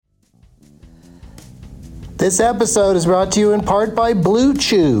This episode is brought to you in part by Blue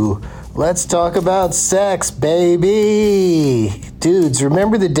Chew. Let's talk about sex, baby. Dudes,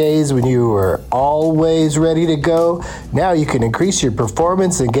 remember the days when you were always ready to go? Now you can increase your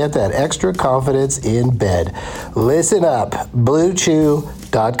performance and get that extra confidence in bed. Listen up,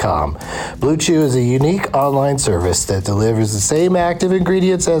 BlueChew.com. Blue Chew is a unique online service that delivers the same active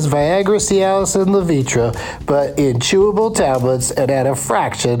ingredients as Viagra, Cialis, and Levitra, but in chewable tablets and at a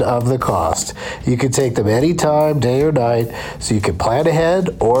fraction of the cost. You can take them anytime, day or night, so you can plan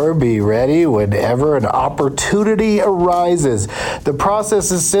ahead or be ready whenever an opportunity arises. The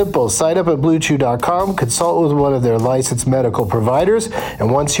process is simple. Sign up at BlueChew.com, consult with one of their licensed medical providers, and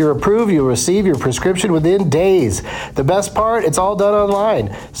once you're approved, you'll receive your prescription within days. The best part, it's all done online,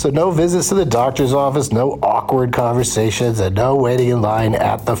 so no visits to the doctor's office, no awkward conversations, and no waiting in line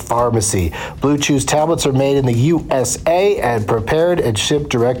at the pharmacy. Blue Chew's tablets are made in the USA and prepared and shipped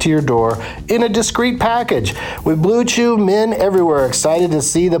direct to your door in a discreet package. With Blue Chew, men everywhere are excited to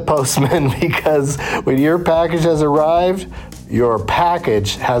see the postman because when your package has arrived, your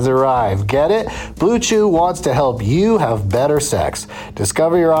package has arrived. Get it? Blue Chew wants to help you have better sex.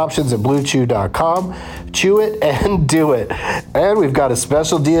 Discover your options at BlueChew.com. Chew it and do it. And we've got a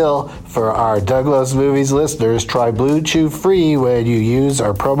special deal for our Douglas Movies listeners. Try Blue Chew free when you use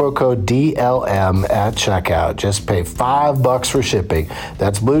our promo code DLM at checkout. Just pay $5 for shipping.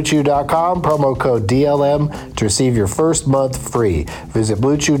 That's BlueChew.com, promo code DLM to receive your first month free. Visit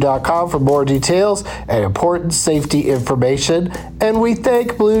BlueChew.com for more details and important safety information. And we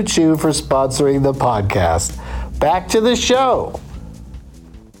thank Blue Chew for sponsoring the podcast. Back to the show.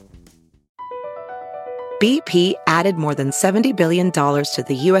 BP added more than $70 billion to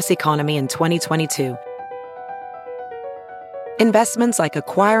the U.S. economy in 2022. Investments like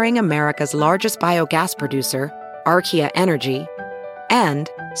acquiring America's largest biogas producer, Archaea Energy,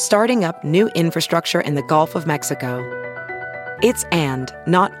 and starting up new infrastructure in the Gulf of Mexico. It's and,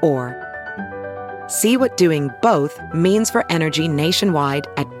 not or. See what doing both means for energy nationwide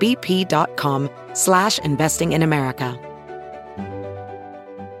at bp.com/investing in America.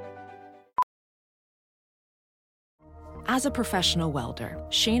 As a professional welder,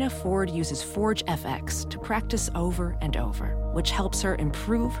 Shayna Ford uses Forge FX to practice over and over, which helps her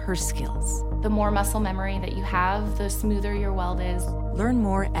improve her skills. The more muscle memory that you have, the smoother your weld is. Learn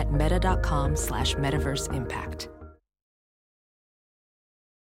more at meta.com/metaverse impact.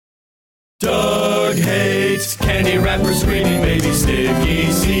 Doug hates candy wrappers, screaming baby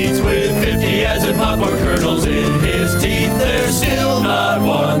sticky seeds with 50 as in popcorn kernels in his teeth. There's still not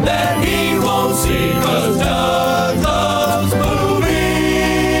one that he won't see, 'cause Doug loves movies.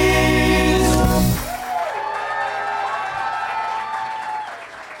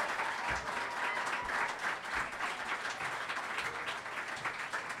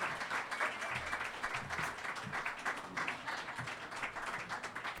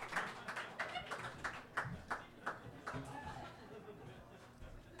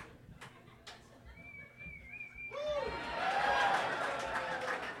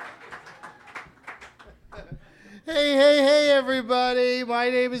 Hey, everybody. My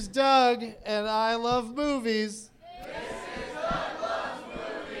name is Doug, and I love movies. This is Doug Loves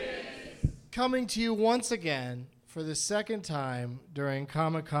Movies. Coming to you once again for the second time during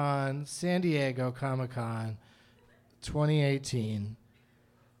Comic-Con, San Diego Comic-Con 2018.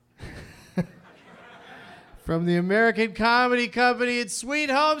 From the American Comedy Company in Sweet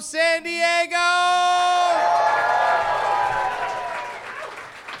Home, San Diego!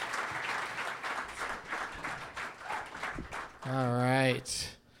 All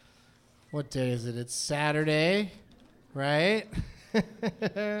right. What day is it? It's Saturday, right?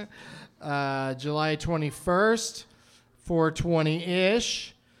 July 21st,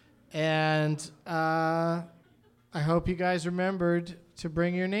 4:20-ish. And I hope you guys remembered to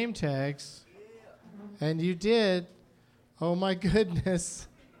bring your name tags. And you did. Oh, my goodness.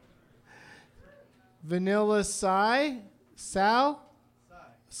 Vanilla Sai? Sal?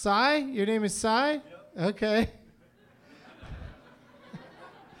 Sai? Your name is Sai? Yep. Okay.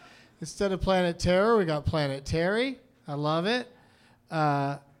 Instead of Planet Terror, we got Planet Terry. I love it.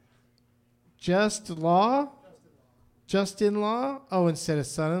 Justin Law? Oh, instead of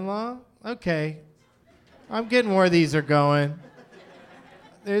son-in-law? Okay. I'm getting where these are going.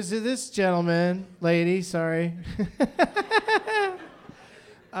 There's this gentleman, lady, sorry.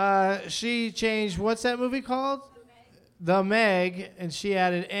 She changed, what's that movie called? The Meg, and she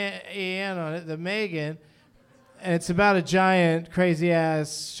added Ann on it, the Megan. And it's about a giant,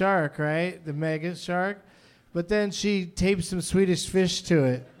 crazy-ass shark, right? The mega shark. But then she taped some Swedish fish to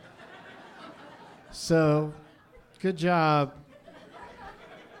it. So, good job.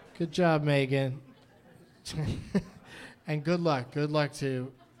 Good job, Megan. And good luck. Good luck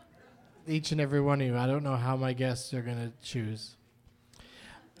to each and every one of you. I don't know how my guests are going to choose.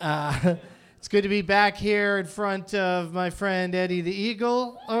 It's good to be back here in front of my friend Eddie the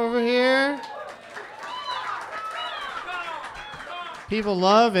Eagle over here. People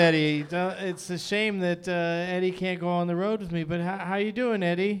love Eddie. It's a shame that Eddie can't go on the road with me, but how you doing,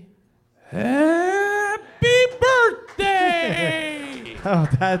 Eddie? Happy birthday! Oh,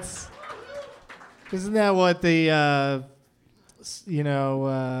 isn't that what the,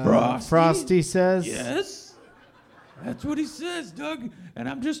 Frosty says? Yes. That's what he says, Doug. And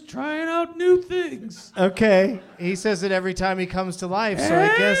I'm just trying out new things. Okay. He says it every time he comes to life, so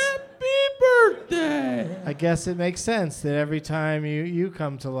I guess... Happy birthday! I guess it makes sense that every time you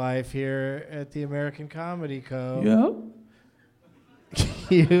come to life here at the American Comedy Co.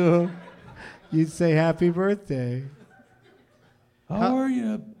 Yep. You'd say happy birthday. How are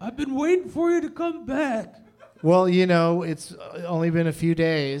you? I've been waiting for you to come back. Well, it's only been a few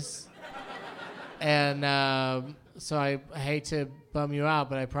days. And so I hate to bum you out,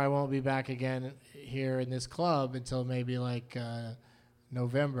 but I probably won't be back again here in this club until maybe like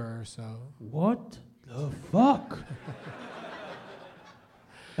November or so. What the fuck?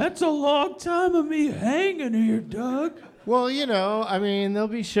 That's a long time of me hanging here, Doug. Well, there'll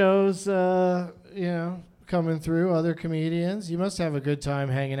be shows, coming through, other comedians. You must have a good time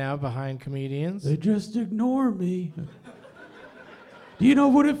hanging out behind comedians. They just ignore me. Do you know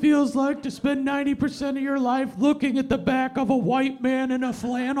what it feels like to spend 90% of your life looking at the back of a white man in a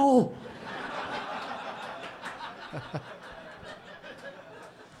flannel?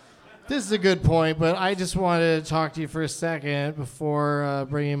 This is a good point, but I just wanted to talk to you for a second before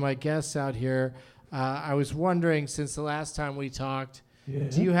bringing my guests out here. I was wondering, since the last time we talked,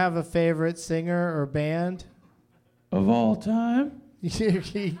 do you have a favorite singer or band? Of all time?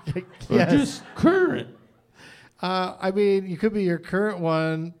 Yes. Or just current? You could be your current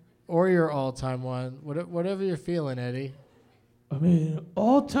one or your all-time one, whatever you're feeling, Eddie.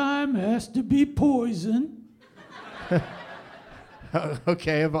 All time has to be Poison.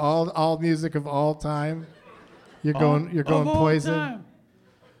 Okay, of all music of all time, you're going Poison. Time.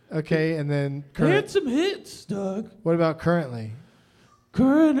 Okay, and then They had some hits, Doug. What about currently?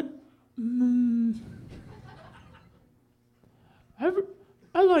 I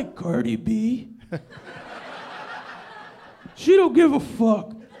like Cardi B. She don't give a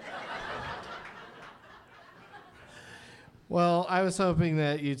fuck. Well, I was hoping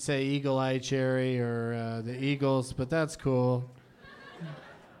that you'd say Eagle Eye Cherry or the Eagles, but that's cool.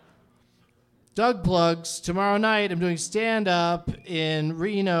 Doug plugs. Tomorrow night I'm doing stand-up in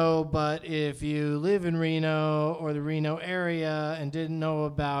Reno, but if you live in Reno or the Reno area and didn't know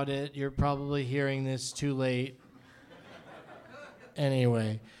about it, you're probably hearing this too late.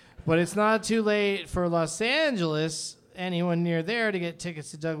 Anyway, but it's not too late for Los Angeles, anyone near there, to get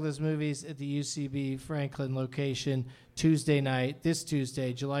tickets to Douglas Movies at the UCB Franklin location this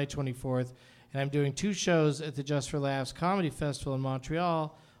Tuesday, July 24th. And I'm doing 2 shows at the Just for Laughs Comedy Festival in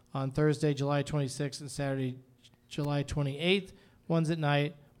Montreal on Thursday, July 26th and Saturday, July 28th. One's at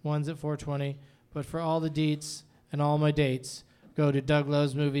night, one's at 4:20. But for all the deets and all my dates, go to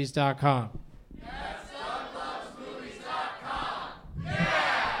douglovesmovies.com. Yes,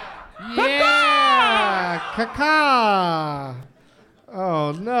 douglovesmovies.com. Yeah! Caca!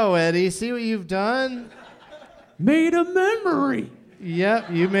 Oh, no, Eddie. See what you've done? Made a memory.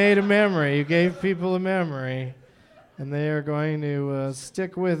 Yep, you made a memory. You gave people a memory. And they are going to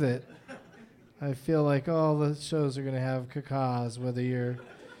stick with it. I feel like all the shows are going to have cacas, whether you're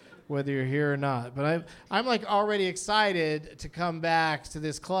here or not. But I'm like already excited to come back to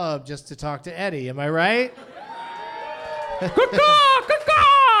this club just to talk to Eddie. Am I right? Caca!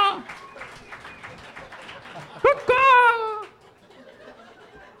 Caca! Caca!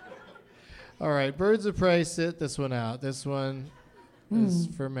 All right, Birds of Prey, sit this one out. This one is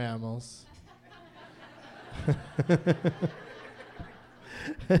for mammals.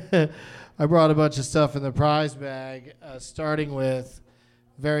 I brought a bunch of stuff in the prize bag, starting with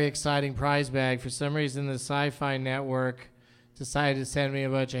very exciting prize bag. For some reason, the Sci-Fi Network decided to send me a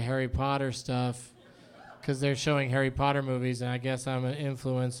bunch of Harry Potter stuff because they're showing Harry Potter movies, and I guess I'm an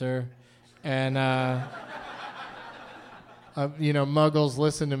influencer. And, muggles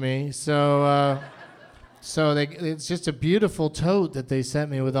listen to me. So it's just a beautiful tote that they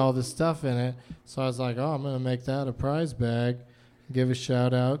sent me with all this stuff in it. So I was like, I'm going to make that a prize bag. Give a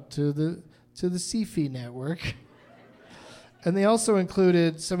shout out to the Sci-Fi Network. And they also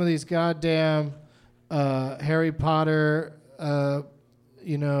included some of these goddamn Harry Potter,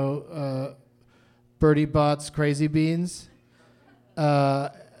 Bertie Bott's Crazy Beans.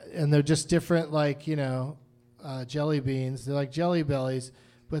 And they're just different, jelly beans. They're like Jelly Bellies,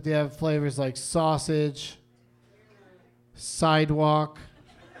 but they have flavors like sausage, sidewalk,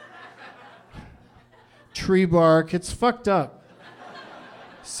 tree bark. It's fucked up.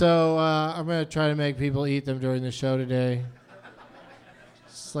 So I'm going to try to make people eat them during the show today.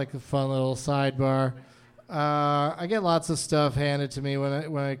 It's like a fun little sidebar. I get lots of stuff handed to me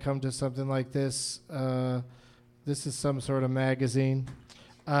when I come to something like this. This is some sort of magazine.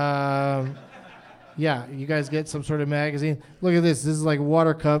 Yeah, you guys get some sort of magazine. Look at this. This is like a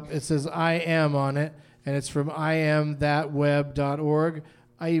water cup. It says I am on it, and it's from iamthatweb.org.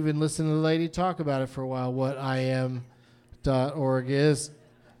 I even listened to the lady talk about it for a while, what iam.org is.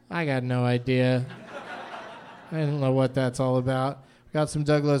 I got no idea. I don't know what that's all about. Got some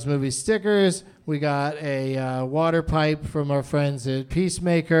Douglas movie stickers. We got a water pipe from our friends at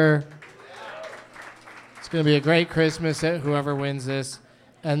Peacemaker. It's going to be a great Christmas at whoever wins this.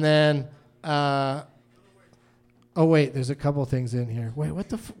 And then, oh wait, there's a couple things in here. Wait,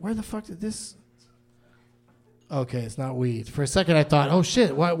 where the fuck did this? Okay, it's not weed. For a second I thought, oh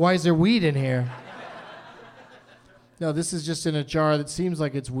shit, why is there weed in here? No, this is just in a jar that seems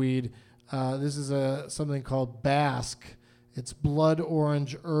like it's weed. This is something called Basque. It's blood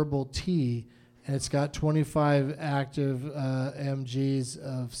orange herbal tea, and it's got 25 active mgs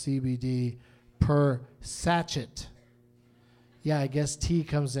of CBD per sachet. Yeah, I guess tea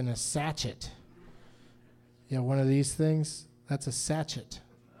comes in a sachet. Yeah, one of these things, that's a sachet.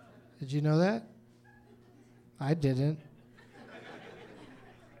 Did you know that? I didn't.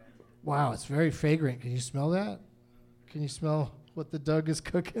 Wow, it's very fragrant. Can you smell that? Can you smell what the Doug is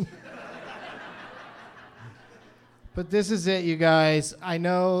cooking? But this is it, you guys. I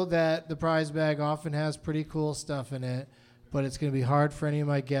know that the prize bag often has pretty cool stuff in it, but it's going to be hard for any of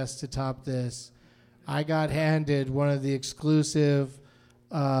my guests to top this. I got handed one of the exclusive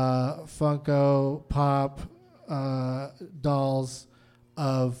Funko Pop dolls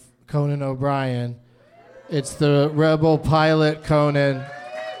of Conan O'Brien. It's the Rebel Pilot Conan.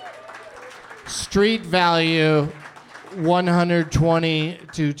 Street value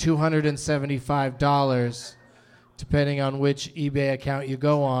 $120 to $275, depending on which eBay account you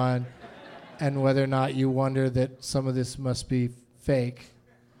go on, and whether or not you wonder that some of this must be fake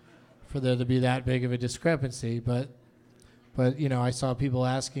for there to be that big of a discrepancy. But you know, I saw people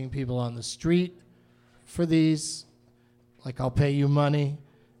asking people on the street for these, like, I'll pay you money,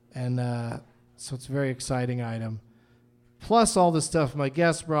 and so it's a very exciting item. Plus all the stuff my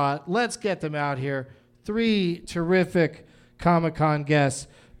guests brought. Let's get them out here. 3 terrific Comic-Con guests.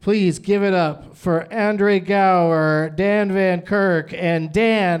 Please give it up for Andre Gower, Dan Van Kirk, and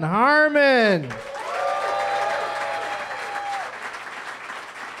Dan Harmon.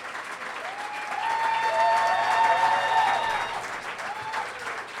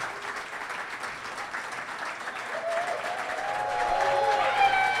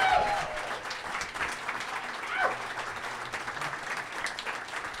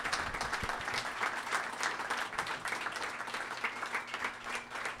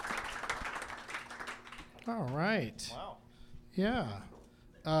 All right. Wow. Yeah.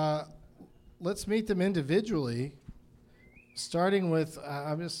 Let's meet them individually, starting with,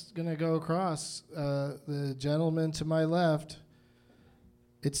 I'm just going to go across the gentleman to my left.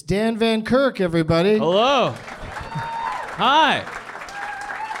 It's Dan Van Kirk, everybody. Hello. Hi.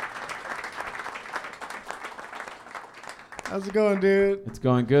 How's it going, dude? It's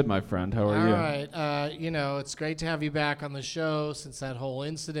going good, my friend. How are you? All right. You know, it's great to have you back on the show since that whole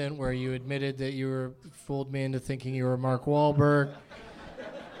incident where you admitted that you fooled me into thinking you were Mark Wahlberg.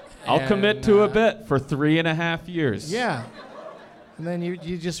 I'll commit to a bit for 3.5 years. Yeah. And then you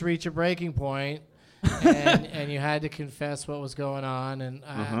just reach a breaking point, and you had to confess what was going on. And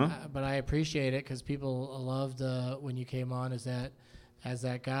but I appreciate it because people loved when you came on as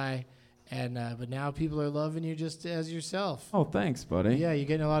that guy. And but now people are loving you just as yourself. Oh, thanks, buddy. Yeah, you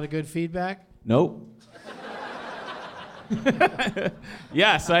getting a lot of good feedback? Nope.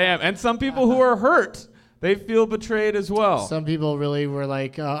 Yes, I am. And some people who are hurt, they feel betrayed as well. Some people really were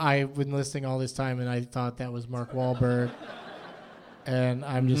like, I've been listening all this time, and I thought that was Mark Wahlberg. And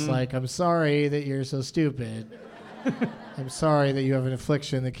I'm just like, I'm sorry that you're so stupid. I'm sorry that you have an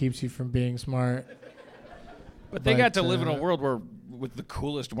affliction that keeps you from being smart. But they got to live in a world with the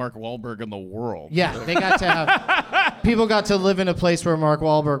coolest Mark Wahlberg in the world. Yeah, they got to have... People got to live in a place where Mark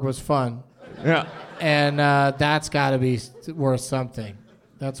Wahlberg was fun. Yeah. And that's got to be worth something.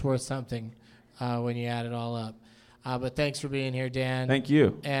 That's worth something when you add it all up. But thanks for being here, Dan. Thank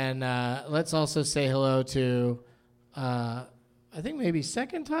you. And let's also say hello to, I think maybe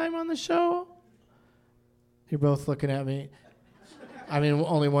second time on the show. You're both looking at me. I mean,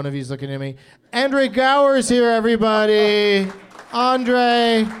 only one of you's looking at me. Andre Gower's here, everybody.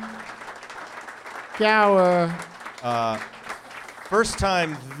 Andre Gower. First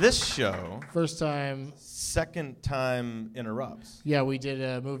time this show. First time. Second time Interrupts. Yeah, we did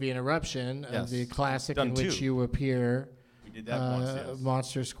a movie Interruption, the classic in which you appear. We did that once, yes.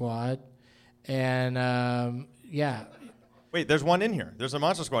 Monster Squad. And, yeah. Wait, there's one in here. There's a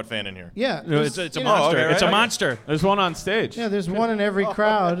Monster Squad fan in here. Yeah. No, it's a monster. Okay, It's a right? monster. There's one on stage. Yeah, there's one in every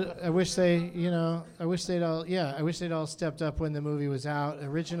crowd. I wish they'd all stepped up when the movie was out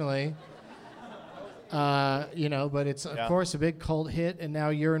originally. But it's of course a big cult hit, and now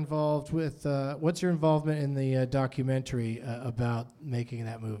you're involved with. What's your involvement in the documentary about making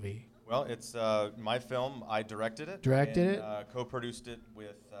that movie? Well, it's my film. I directed it. Co-produced it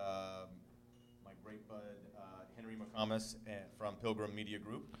with my great bud Henry McComas from Pilgrim Media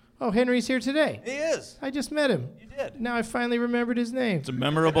Group. Oh, Henry's here today. He is. I just met him. You did. Now I finally remembered his name. It's a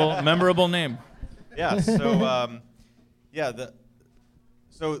memorable name. Yeah. So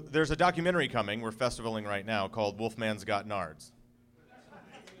So there's a documentary coming. We're festivaling right now called Wolfman's Got Nards.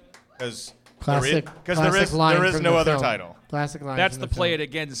 Because there is no other title. Classic line. That's the play it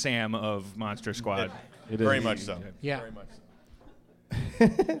again, Sam, of Monster Squad. Very much so. Yeah. Very much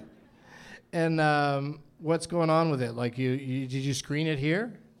so. And what's going on with it? Like, did you screen it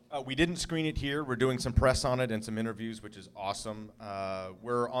here? We didn't screen it here. We're doing some press on it and some interviews, which is awesome.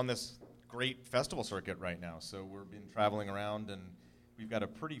 We're on this great festival circuit right now, so we've been traveling around, and we've got a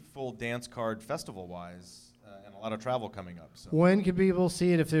pretty full dance card festival-wise, and a lot of travel coming up. So When can people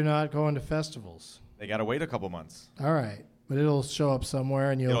see it if they're not going to festivals? they got to wait a couple months. All right. But it'll show up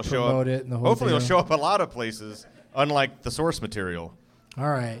somewhere, and you'll It'll show promote up, it and the whole hopefully deal. it'll show up a lot of places, unlike the source material. All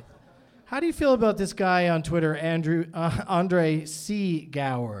right. How do you feel about this guy on Twitter, Andre C.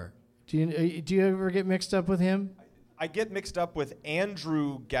 Gower? Do you ever get mixed up with him? I get mixed up with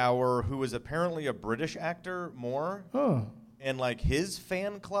Andrew Gower, who is apparently a British actor more. Oh. And like his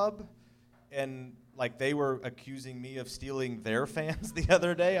fan club, and like they were accusing me of stealing their fans the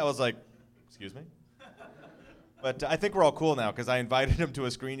other day. I was like, excuse me? But I think we're all cool now because I invited him to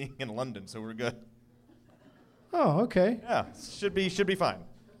a screening in London, so we're good. Oh, okay. Yeah, should be fine.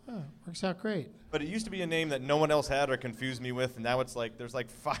 Oh, works out great. But it used to be a name that no one else had or confused me with, and now it's like there's like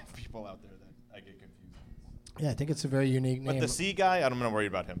 5 people out there that I get confused with. Yeah, I think it's a very unique name. But the C guy, I'm not worried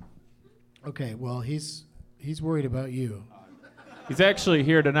about him. Okay, well, he's worried about you. He's actually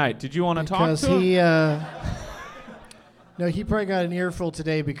here tonight. Did you want to talk to Because him? No, he probably got an earful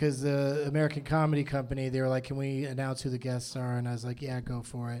today because the American Comedy Company, they were like, can we announce who the guests are? And I was like, yeah, go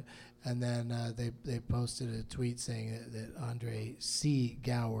for it. And then they posted a tweet saying that Andre C.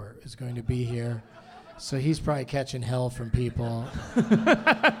 Gower is going to be here. So he's probably catching hell from people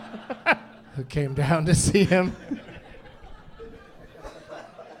who came down to see him.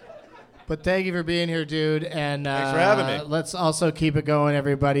 But thank you for being here, dude. And thanks for having me. Let's also keep it going,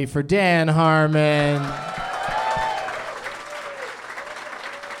 everybody, for Dan Harmon.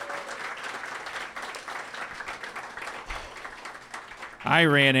 I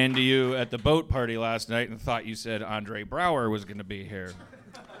ran into you at the boat party last night and thought you said Andre Brower was going to be here.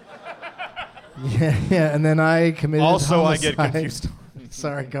 Yeah, and then I committed Also, homicide. I get confused.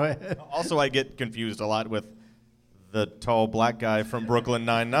 Sorry, go ahead. Also, I get confused a lot with the tall black guy from Brooklyn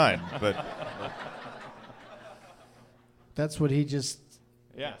Nine-Nine. But That's what he just...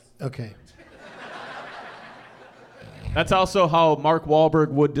 yes. Okay. That's also how Mark Wahlberg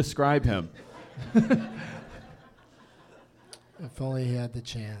would describe him. If only he had the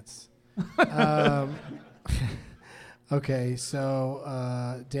chance. Okay,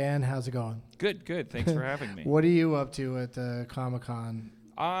 so Dan, how's it going? Good. Thanks for having me. What are you up to at the Comic-Con?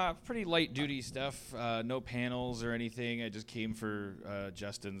 Pretty light duty stuff. No panels or anything. I just came for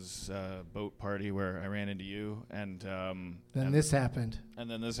Justin's boat party where I ran into you, and Then this happened. And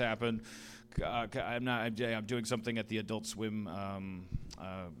then this happened. I'm doing something at the Adult Swim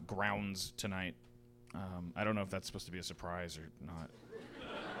grounds tonight. I don't know if that's supposed to be a surprise or not.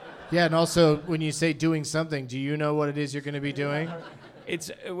 Yeah, and also when you say doing something, do you know what it is you're going to be doing?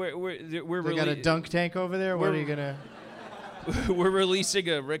 It's we're They got a dunk tank over there. What are you gonna? We're releasing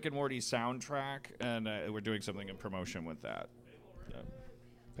a Rick and Morty soundtrack, and we're doing something in promotion with that.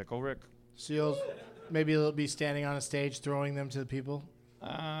 Pickle Rick. So maybe they'll be standing on a stage throwing them to the people.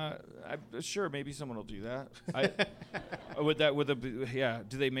 Sure, maybe someone will do that.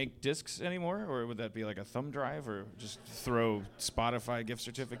 Do they make discs anymore, or would that be like a thumb drive, or just throw Spotify gift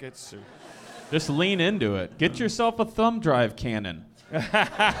certificates? Or? Just lean into it. Get yourself a thumb drive cannon.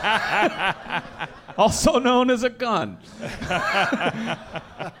 Also known as a gun.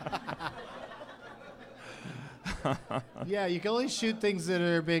 Yeah, you can only shoot things that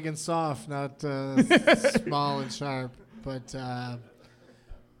are big and soft, not small and sharp. But,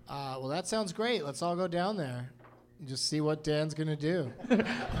 well, that sounds great. Let's all go down there and just see what Dan's going to do.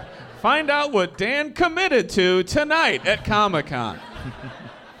 Find out what Dan committed to tonight at Comic-Con.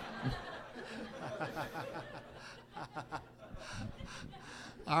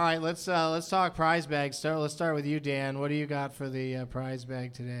 All right, let's talk prize bags. Let's start with you, Dan. What do you got for the prize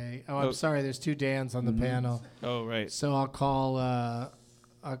bag today? Oh, I'm sorry. There's 2 Dans on the panel. Oh, right. So I'll call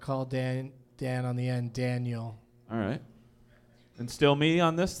Dan on the end, Daniel. All right. And still me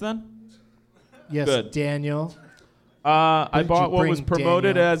on this then? Yes, Good. Daniel. I bought what was bring,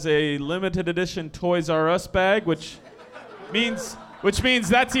 promoted Daniel? as a limited edition Toys R Us bag, which means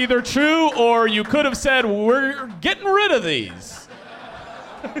that's either true or you could have said we're getting rid of these.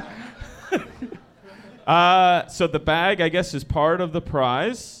 So the bag, I guess, is part of the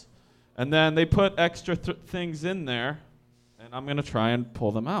prize, and then they put extra things in there, and I'm gonna try and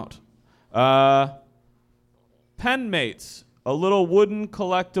pull them out. Pen mates, a little wooden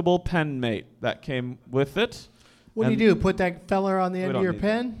collectible pen mate that came with it. What do you do? Put that feller on the end of your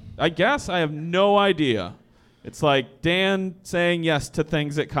pen? I guess. I have no idea. It's like Dan saying yes to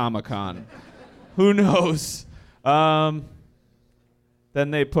things at Comic-Con. Who knows? Then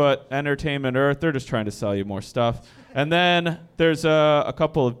they put Entertainment Earth. They're just trying to sell you more stuff. And then there's a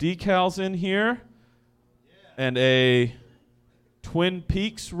couple of decals in here. And a Twin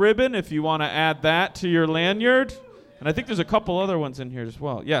Peaks ribbon if you want to add that to your lanyard. And I think there's a couple other ones in here as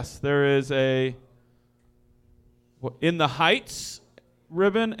well. Yes, there is a In the Heights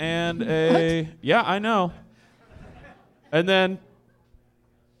ribbon and a... What? Yeah, I know. And then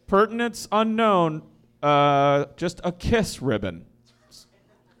Pertinence Unknown, just a Kiss ribbon.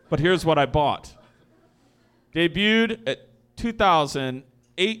 But here's what I bought. Debuted at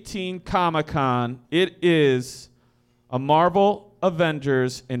 2018 Comic-Con. It is a Marvel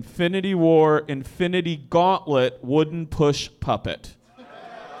Avengers Infinity War Infinity Gauntlet wooden push puppet.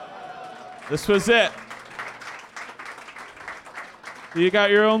 This was it. You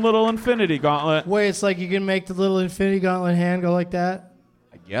got your own little Infinity Gauntlet. Wait, it's like you can make the little Infinity Gauntlet hand go like that?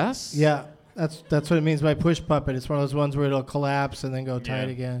 I guess. Yeah. That's what it means by push puppet. It's one of those ones where it'll collapse and then go tight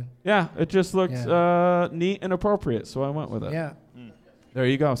again. Yeah, it just looked neat and appropriate, so I went with it. Yeah. There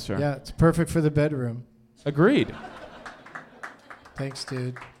you go, sir. Yeah, it's perfect for the bedroom. Agreed. Thanks,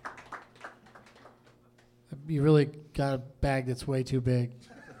 dude. You really got a bag that's way too big.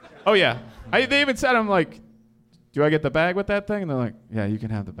 Oh, yeah. They even said, I'm like, do I get the bag with that thing? And they're like, yeah, you can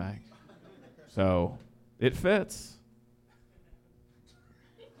have the bag. So it fits.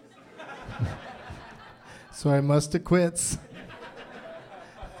 So I must have quits.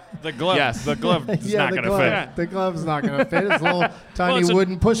 The glove. Yes. The glove is not going to fit. The glove's not going to fit. It's a little tiny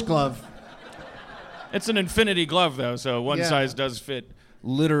wooden push glove. It's an infinity glove, though, so one size does fit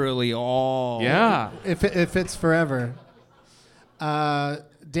literally all. Yeah. It fits forever.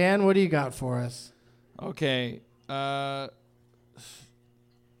 Dan, what do you got for us? Okay.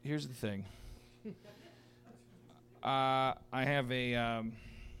 Here's the thing. I have a...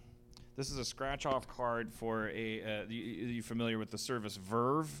 this is a scratch-off card for a... you familiar with the service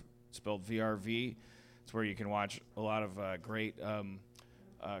Verve? Spelled VRV. It's where you can watch a lot of great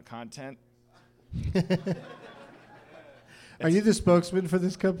content. Are you the spokesman for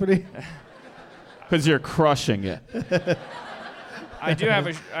this company? Because you're crushing it. I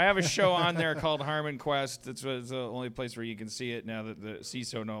have a show on there called Harmon Quest. It's the only place where you can see it now that the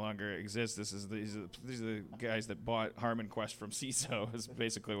CISO no longer exists. These are the guys that bought Harmon Quest from CISO is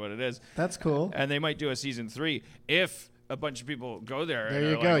basically what it is. That's cool. And they might do a season 3 if a bunch of people go there. There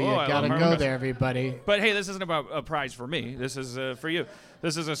and you are go. Like, You gotta go there, everybody. But hey, this isn't about a prize for me. This is for you.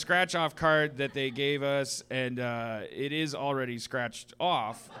 This is a scratch-off card that they gave us, and it is already scratched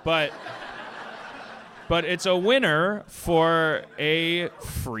off, but it's a winner for a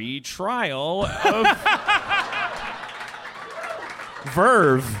free trial of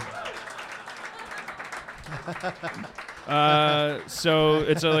Verve. So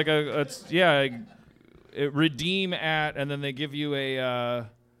it's redeem at, and then they give you a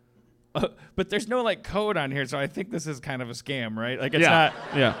but there's no like code on here, so I think this is kind of a scam, right? Like it's not.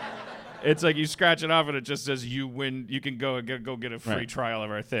 Yeah. It's like you scratch it off and it just says you win. You can go get a free trial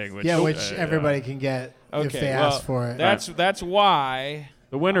of our thing. Which, which everybody can get if they ask for it. That's why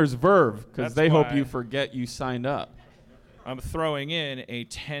the winner's Verve, because they hope you forget you signed up. I'm throwing in a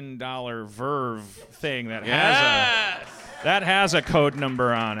 $10 Verve thing that has a code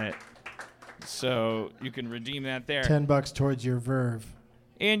number on it, so you can redeem that there. $10 towards your Verve.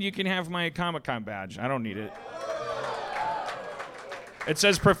 And you can have my Comic-Con badge. I don't need it. It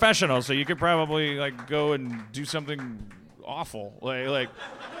says professional, so you could probably like go and do something awful, like,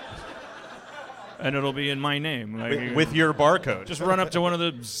 and it'll be in my name, like, with your barcode. Just run up to one of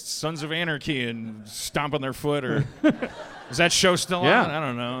the Sons of Anarchy and stomp on their foot, or is that show still Yeah. on? I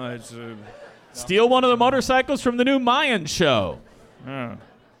don't know. It's Steal one of the motorcycles from the new Mayan show. Yeah,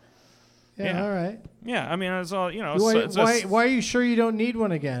 Yeah. all right. Yeah, I mean, it's all, you know. Why are you sure you don't need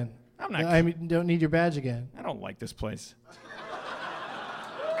one again? I'm not. I mean, don't need your badge again. I don't like this place.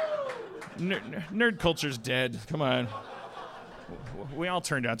 Nerd culture's dead. Come on. We all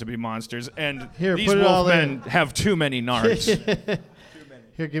turned out to be monsters, and Here, these put it all wolfmen have too many nards.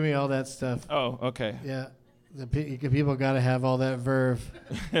 Here, give me all that stuff. Oh, okay. Yeah, the people got to have all that verve.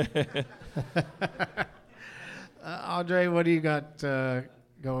 Andre, what do you got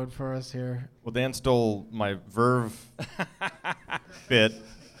going for us here? Well, Dan stole my Verve bit.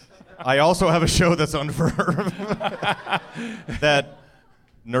 I also have a show that's on Verve that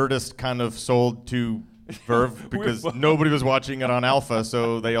Nerdist kind of sold to Verve because nobody was watching it on Alpha,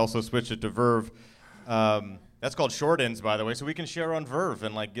 so they also switched it to Verve. That's called Short Ends, by the way, so we can share on Verve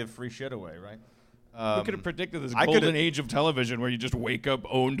and like give free shit away, right? Who could have predicted this golden age of television where you just wake up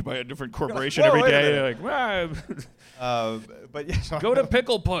owned by a different corporation Whoa, every wait a day? minute. Like, but yeah, so go to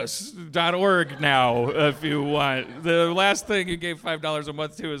picklepuss.org now if you want. The last thing you gave $5 a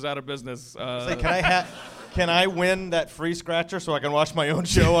month to is out of business. Say, can I win that free scratcher so I can watch my own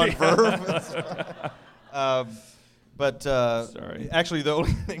show on Verve? Sorry. Actually, the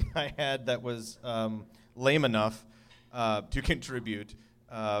only thing I had that was lame enough to contribute,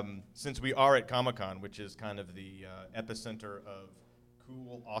 since we are at Comic-Con, which is kind of the epicenter of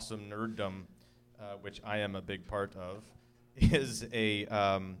cool, awesome nerddom, which I am a big part of, is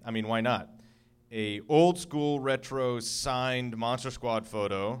I mean, why not? A old school retro signed Monster Squad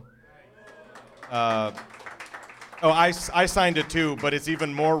photo. I signed it too, but it's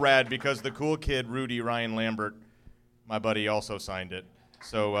even more rad because the cool kid, Rudy Ryan Lambert, my buddy, also signed it.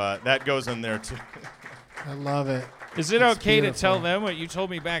 So that goes in there too. I love it. Is it That's okay beautiful. to tell them what you told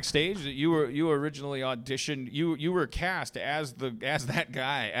me backstage, that you originally auditioned, you were cast as that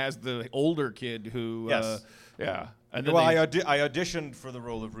guy, as the older kid who Yes. Yeah. And then Well, I auditioned for the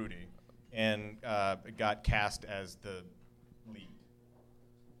role of Rudy and got cast as the lead.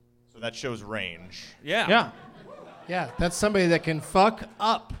 So that shows range. Yeah. Yeah, that's somebody that can fuck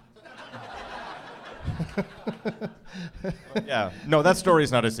up. Yeah. No, that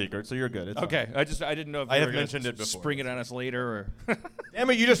story's not a secret, so you're good. It's Okay. I didn't know if I you have were gonna mentioned it before. spring it on us later or Damn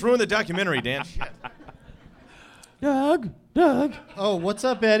it, you just ruined the documentary, Dan. Shit. Doug. Oh, what's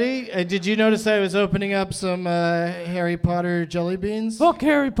up, Eddie? Did you notice I was opening up some Harry Potter jelly beans? Fuck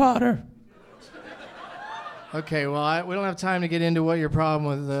Harry Potter. Okay, well, we don't have time to get into what your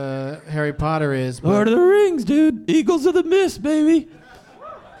problem with Harry Potter is. But Lord of the Rings, dude. Eagles of the Mist, baby.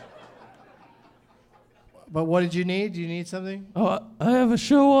 But what did you need? Do you need something? Oh, I have a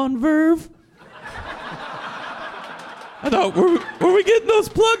show on Verve. I thought, were we getting those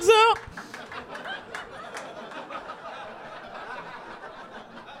plugs out?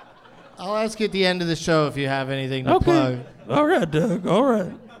 I'll ask you at the end of the show if you have anything to Okay. plug. All right, Doug. All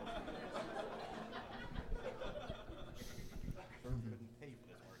right.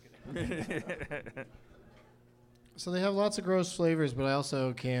 So they have lots of gross flavors, but I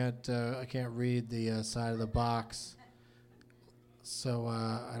also can't read the side of the box. So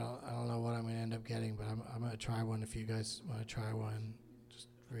I don't know what I'm gonna end up getting, but I'm gonna try one. If you guys want to try one, just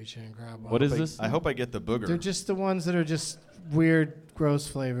reach in and grab one. What is this? I hope I get the booger. They're just the ones that are just weird, gross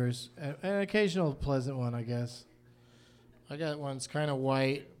flavors. An occasional pleasant one, I guess. I got one that's kind of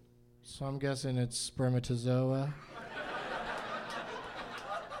white, so I'm guessing it's spermatozoa.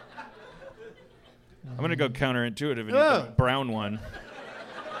 I'm going to go counterintuitive and eat Oh. the brown one.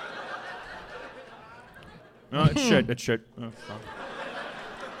 No, it's shit. It's shit. Oh, fuck.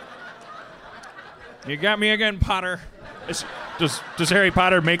 You got me again, Potter. Does Harry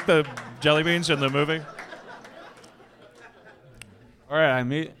Potter make the jelly beans in the movie? All right, I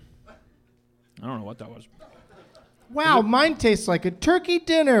mean, I don't know what that was. Wow, mine tastes like a turkey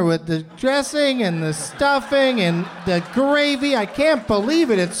dinner with the dressing and the stuffing and the gravy. I can't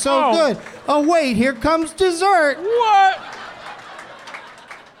believe it. It's so good. Oh, wait, here comes dessert. what?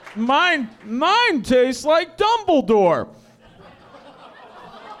 Mine tastes like Dumbledore.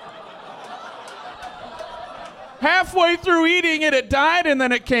 Halfway through eating it, it died, and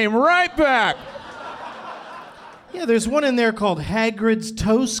then it came right back. Yeah, there's one in there called Hagrid's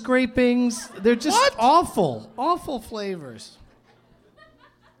toe scrapings. They're just awful flavors.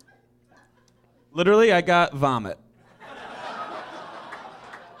 Literally, I got vomit.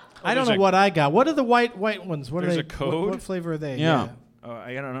 I don't there's know what I got. What are the white ones? What are there's they? a code? What flavor are they? Yeah. Oh,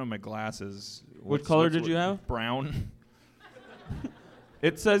 I don't know. My glasses. What color did you have? Brown.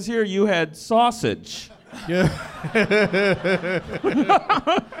 It says here you had sausage. Yeah.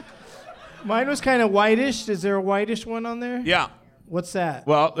 Mine was kind of whitish. Is there a whitish one on there? Yeah. What's that?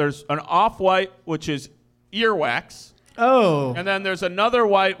 Well, there's an off-white, which is earwax. Oh. And then there's another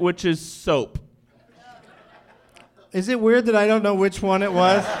white, which is soap. Is it weird that I don't know which one it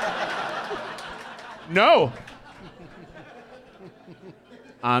was? No.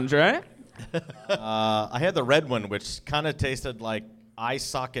 Andre? I had the red one, which kind of tasted like eye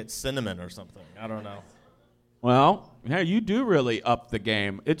socket cinnamon or something. I don't know. Well, yeah, you do really up the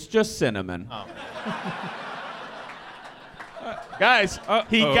game. It's just cinnamon. Oh. Guys,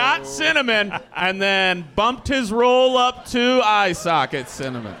 he got cinnamon and then bumped his roll up to eye socket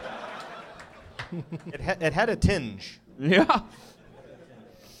cinnamon. It had a tinge. Yeah.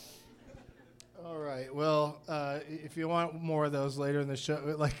 All right. Well, if you want more of those later in the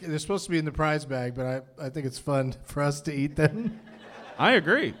show, like they're supposed to be in the prize bag, but I think it's fun for us to eat them. I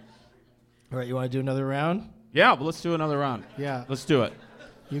agree. All right. You want to do another round? Yeah, but let's do another round. Yeah. Let's do it.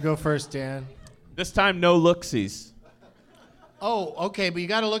 You go first, Dan. This time, no looksies. Oh, okay, but you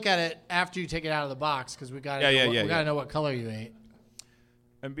got to look at it after you take it out of the box because we got to know what color you ate.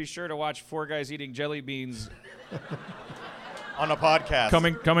 And be sure to watch Four Guys Eating Jelly Beans On a podcast.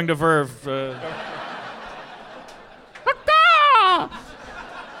 coming to Verve.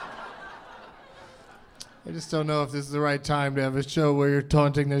 I just don't know if this is the right time to have a show where you're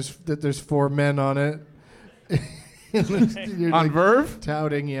taunting that there's 4 men on it. You're on Verve?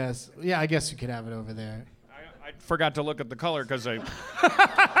 Touting, yes. Yeah, I guess you could have it over there. I forgot to look at the color because I...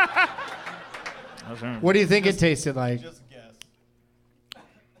 What do you think it tasted like? Just guess.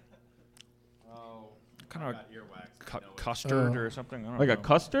 Oh, kind of custard or something. I don't Like know. a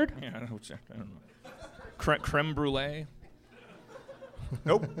custard? Yeah, I don't know. Creme brulee.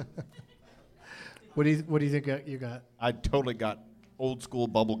 Nope. What do you think you got? I totally got old school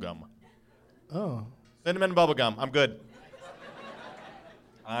bubble gum. Oh. Cinnamon bubble gum. I'm good.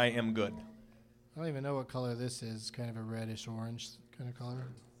 I am good. I don't even know what color this is. Kind of a reddish orange kind of color.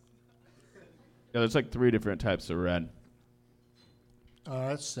 Yeah, there's like 3 different types of red. Oh,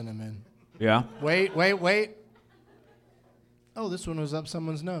 that's cinnamon. Yeah? Wait. Oh, this one was up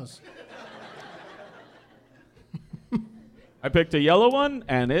someone's nose. I picked a yellow one,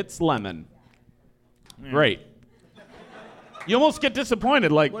 and it's lemon. Great. You almost get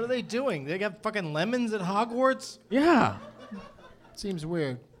disappointed, like... What are they doing? They got fucking lemons at Hogwarts? Yeah. Seems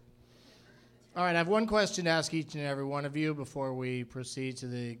weird. All right, I have one question to ask each and every one of you before we proceed to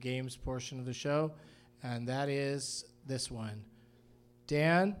the games portion of the show, and that is this one.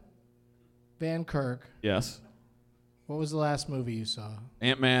 Dan Van Kirk, Yes. what was the last movie you saw?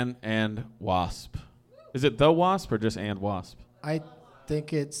 Ant-Man and Wasp. Is it The Wasp or just and Wasp? I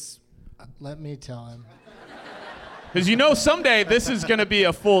think it's... let me tell him. Because you know someday this is going to be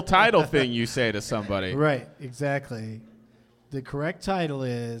a full title thing you say to somebody. Right, exactly. The correct title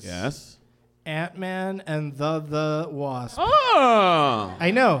is... Yes. Ant-Man and the Wasp. Oh!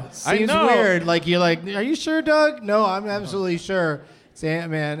 I know. Seems weird. Like, you're like, are you sure, Doug? No, I'm absolutely sure. It's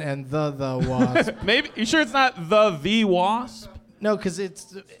Ant-Man and the Wasp. Maybe. You sure it's not the Wasp? No, because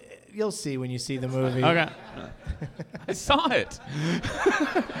it's... You'll see when you see the movie. Okay. I saw it.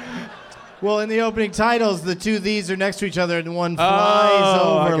 Well, in the opening titles, the two these are next to each other, and one flies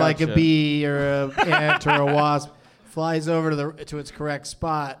over like a bee or an ant or a wasp. Flies over to its correct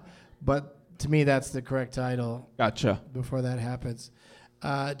spot. But to me, that's the correct title. Gotcha. Before that happens.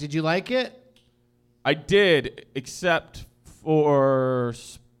 Did you like it? I did, except for...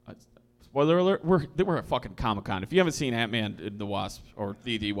 Spoiler alert, we're at fucking Comic-Con. If you haven't seen Ant-Man and the Wasp, or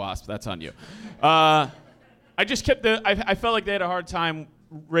the Wasp, that's on you. I just kept I felt like they had a hard time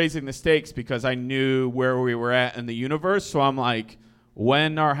raising the stakes because I knew where we were at in the universe. So I'm like,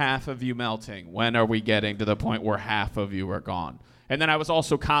 when are half of you melting? When are we getting to the point where half of you are gone? And then I was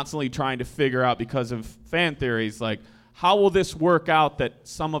also constantly trying to figure out, because of fan theories, like, how will this work out that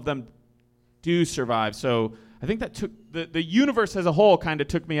some of them do survive? So I think that took the universe as a whole kind of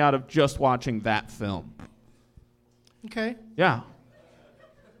took me out of just watching that film. Okay. Yeah.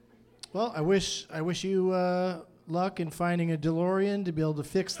 Well, I wish you luck in finding a DeLorean to be able to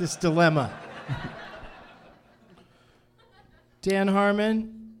fix this dilemma. Dan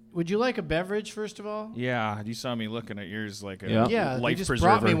Harmon, would you like a beverage first of all? Yeah, you saw me looking at yours like a Yeah, life you just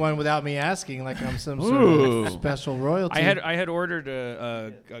preserver. brought me one without me asking, like I'm some sort of special royalty. I had ordered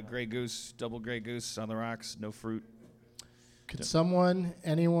a Grey Goose, double Grey Goose on the rocks, no fruit. Could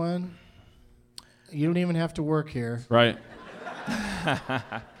anyone? You don't even have to work here. Right.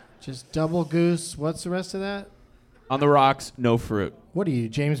 Just double goose. What's the rest of that? On the rocks, no fruit. What are you,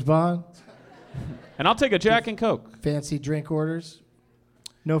 James Bond? And I'll take a Jack and Coke. Fancy drink orders?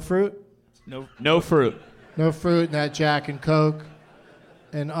 No fruit? No fruit. No fruit in that Jack and Coke.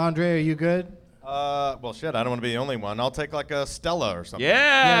 And Andre, are you good? Well, shit, I don't want to be the only one. I'll take like a Stella or something.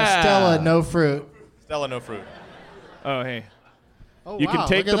 Yeah. Stella, no fruit. Stella, no fruit. Oh, hey. Oh, You wow, can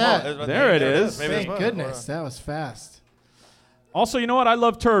take look at the that. There it is. Maybe Thank goodness, that was fast. Also, you know what? I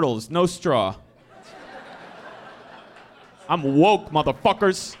love turtles. No straw. I'm woke,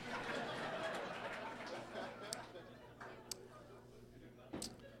 motherfuckers.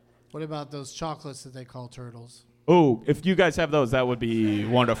 What about those chocolates that they call turtles? Oh, if you guys have those, that would be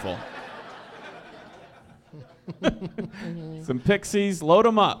wonderful. Some Pixies, load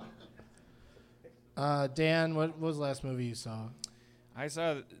them up. Dan, what was the last movie you saw? I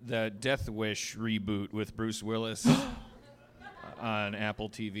saw the Death Wish reboot with Bruce Willis on Apple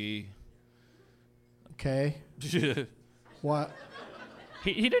TV. Okay. What?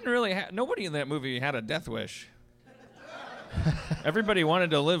 He didn't really nobody in that movie had a death wish. Everybody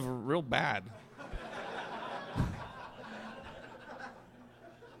wanted to live real bad.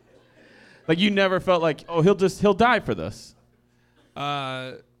 Like you never felt like, oh, he'll die for this.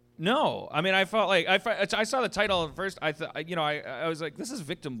 No, I mean I felt like I saw the title at first. I thought I was like, this is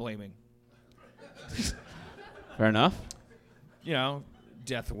victim blaming. Fair enough.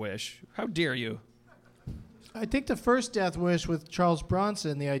 Death wish. How dare you? I think the first Death Wish with Charles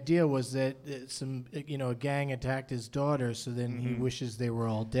Bronson, the idea was that a gang attacked his daughter, so then he wishes they were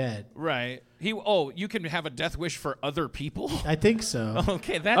all dead. Right. You can have a death wish for other people? I think so.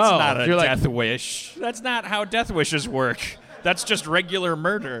 Okay, that's not a death wish. That's not how death wishes work. That's just regular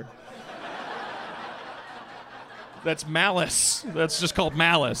murder. That's malice. That's just called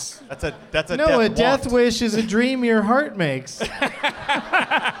malice. That's a no, death a death want. wish is a dream your heart makes.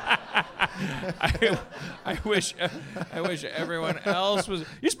 I wish everyone else was.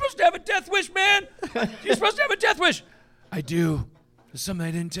 You're supposed to have a death wish, man. You're supposed to have a death wish. I do. There's something I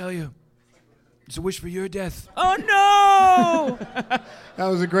didn't tell you. It's a wish for your death. Oh no! That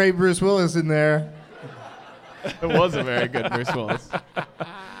was a great Bruce Willis in there. It was a very good Bruce Willis.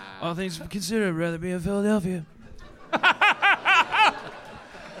 All things considered, I'd rather be in Philadelphia.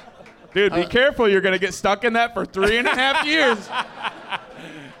 Dude, be careful. You're going to get stuck in that for 3.5 years.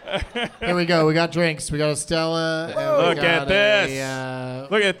 Here we go. We got drinks. We got a Stella. And Look at this.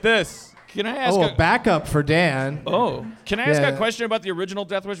 Look at this. Can I ask a backup for Dan. Oh, can I ask a question about the original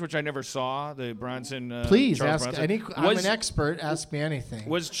Death Wish, which I never saw? The Bronson. Please Charles ask. Bronson. I'm an expert. Ask me anything.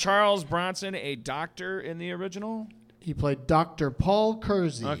 Was Charles Bronson a doctor in the original? He played Dr. Paul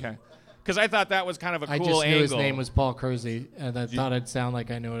Kersey. Okay, because I thought that was kind of a cool angle. I just knew his name was Paul Kersey, and I thought it'd sound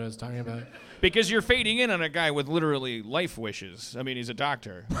like I knew what I was talking about. Because you're fading in on a guy with literally life wishes. I mean, he's a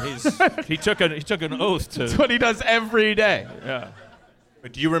doctor. He took an oath to. That's what he does every day. Yeah.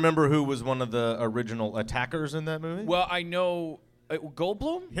 But do you remember who was one of the original attackers in that movie? Well, I know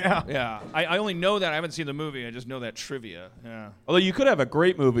Goldblum. Yeah. Yeah. I only know that. I haven't seen the movie. I just know that trivia. Yeah. Although you could have a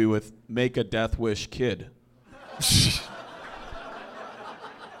great movie with Make a Death Wish Kid.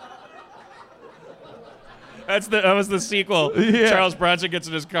 That was the sequel. Yeah. Charles Bronson gets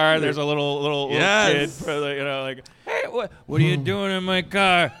in his car. There's a little Yes. kid, like, hey, what are you doing in my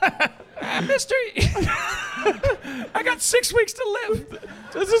car, Mister? I got 6 weeks to live.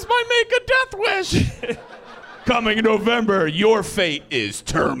 This is my Make a Death Wish. Coming in November, your fate is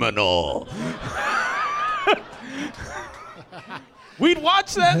terminal. We'd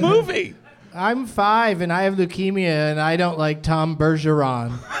watch that movie. I'm 5 and I have leukemia and I don't like Tom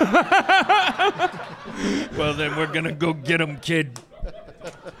Bergeron. Well, then we're gonna go get him, kid.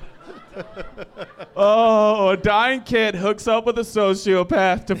 Oh, a dying kid hooks up with a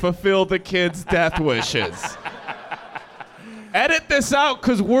sociopath to fulfill the kid's death wishes. Edit this out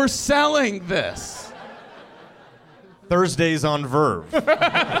because we're selling this. Thursdays on Verve.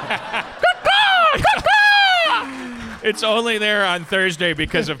 It's only there on Thursday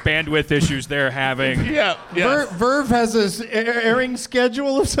because of bandwidth issues they're having. Yeah. Yes. Verve has an airing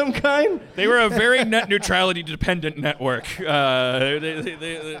schedule of some kind? They were a very net neutrality dependent network. Now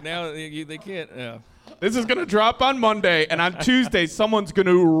they can't. Yeah. This is going to drop on Monday, and on Tuesday, someone's going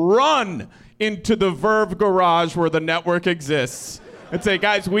to run into the Verve garage where the network exists and say,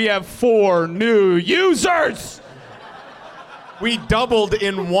 guys, we have 4 new users. We doubled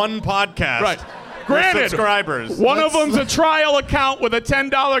in one podcast. Right. Granted, subscribers. One of them's a trial account with a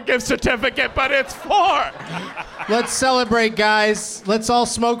 $10 gift certificate, but it's 4. Let's celebrate, guys. Let's all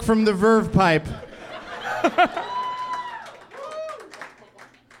smoke from the Verve pipe.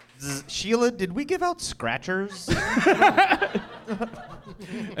 Sheila, did we give out scratchers?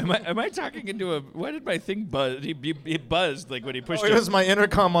 Am I talking into a? Why did my thing buzz? He buzzed like when he pushed it was my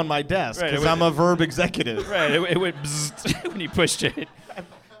intercom on my desk because I'm a verb executive. Right, it went bzzzt when he pushed it.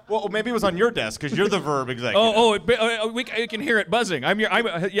 Well, maybe it was on your desk because you're the verb executive. I can hear it buzzing.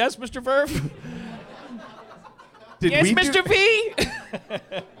 Yes, Mr. Verb. Yes, Mr. V.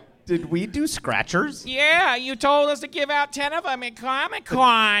 Did we do scratchers? Yeah, you told us to give out 10 of them at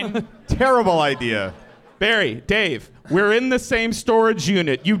Comic-Con. Terrible idea. Barry, Dave, we're in the same storage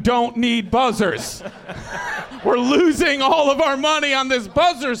unit. You don't need buzzers. We're losing all of our money on this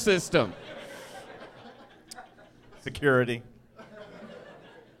buzzer system. Security.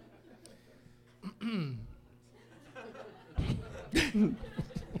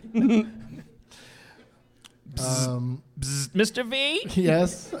 Mr. V?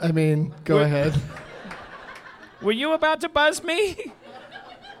 Yes, I mean, go ahead. Were you about to buzz me?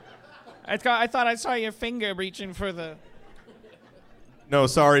 I thought I saw your finger reaching for the... No,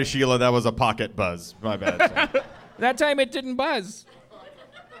 sorry, Sheila, that was a pocket buzz. My bad. That time it didn't buzz.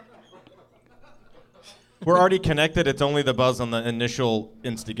 We're already connected. It's only the buzz on the initial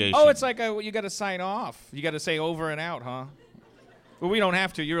instigation. Oh, it's like you got to sign off. You got to say over and out, huh? Well, we don't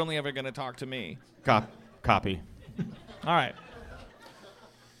have to. You're only ever going to talk to me. Copy. All right.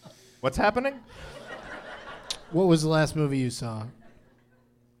 What's happening? What was the last movie you saw?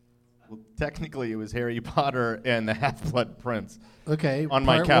 Well, technically, it was Harry Potter and the Half-Blood Prince. Okay. On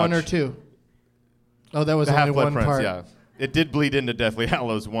my part couch. 1 or 2? Oh, that was the only Half-Blood one Prince, part. yeah. It did bleed into Deathly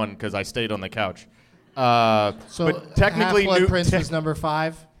Hallows 1 because I stayed on the couch. So but technically, Half-Blood Prince was number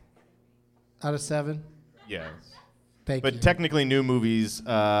 5 out of 7? Yes. Thank you. But technically, new movies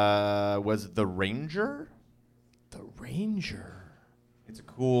was The Ranger? The Ranger. It's a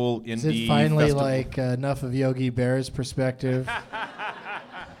cool indie Is it finally festival. like enough of Yogi Bear's perspective?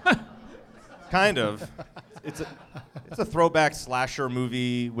 Kind of. It's a throwback slasher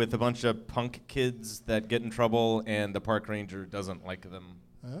movie with a bunch of punk kids that get in trouble, and the park ranger doesn't like them.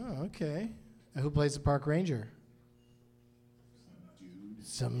 Oh, okay. Who plays the park ranger?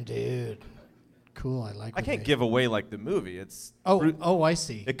 Some dude. Cool, I like. I can't give away like the movie. It's I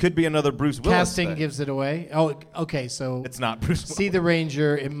see. It could be another Bruce Willis. Casting thing. gives it away. Oh, okay. So it's not Bruce Willis. See the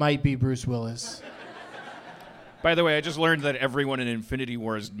Ranger. It might be Bruce Willis. By the way, I just learned that everyone in Infinity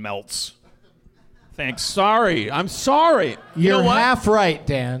Wars melts. Thanks. I'm sorry. You're half right,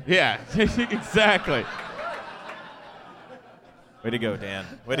 Dan. Yeah, exactly. Way to go, Dan.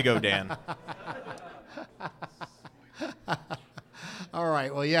 Way to go, Dan. All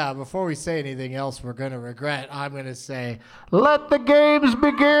right. Well, yeah. Before we say anything else we're going to regret, I'm going to say, let the games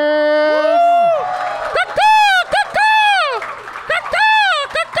begin!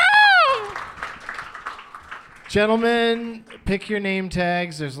 Gentlemen, pick your name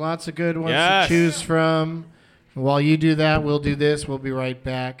tags. There's lots of good ones to choose from. While you do that, we'll do this. We'll be right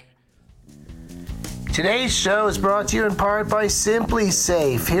back. Today's show is brought to you in part by Simply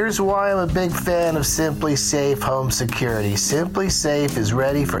Safe. Here's why I'm a big fan of Simply Safe Home Security. Simply Safe is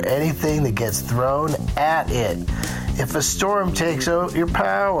ready for anything that gets thrown at it. If a storm takes out your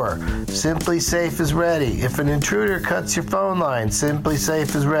power, Simply Safe is ready. If an intruder cuts your phone line, Simply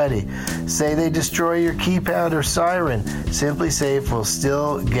Safe is ready. Say they destroy your keypad or siren, Simply Safe will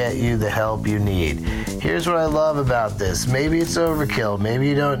still get you the help you need. Here's what I love about this. Maybe it's overkill. Maybe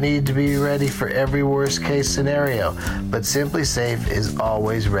you don't need to be ready for every worst case scenario, but Simply Safe is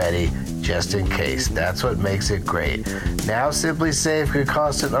always ready just in case. That's what makes it great. Now Simply Safe could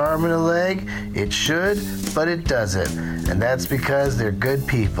cost an arm and a leg. It should, but it doesn't. And that's because they're good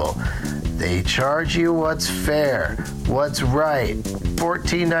people. They charge you what's fair, what's right.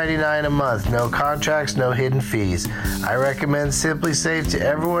 $14.99 a month. No contracts, no hidden fees. I recommend Simply Safe to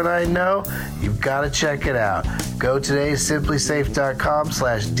everyone I know. You've got to check it out. Go today to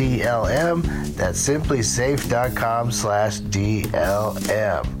simplysafe.com/DLM. That's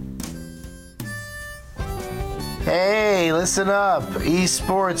simplysafe.com/DLM. Hey, listen up.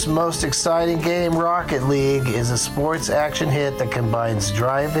 Esports' most exciting game, Rocket League, is a sports action hit that combines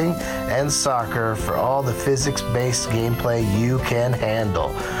driving and soccer for all the physics-based gameplay you can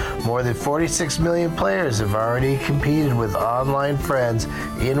handle. More than 46 million players have already competed with online friends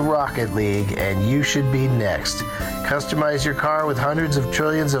in Rocket League, and you should be next. Customize your car with hundreds of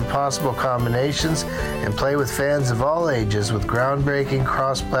trillions of possible combinations and play with fans of all ages with groundbreaking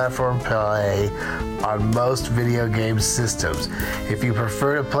cross-platform play on most video game systems. If you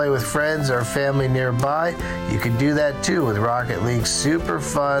prefer to play with friends or family nearby, you can do that too with Rocket League's super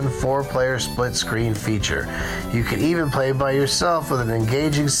fun 4-player split screen feature. You can even play by yourself with an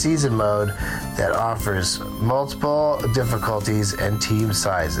engaging season mode that offers multiple difficulties and team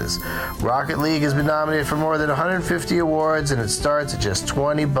sizes. Rocket League has been nominated for more than 150 awards, and it starts at just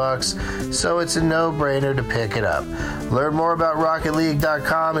 $20, so it's a no-brainer to pick it up. Learn more about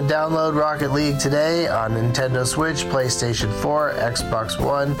RocketLeague.com and download Rocket League today on Nintendo Switch, PlayStation 4, Xbox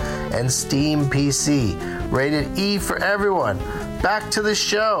One, and Steam PC. Rated E for everyone. Back to the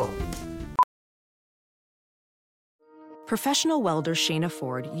show. Professional welder Shayna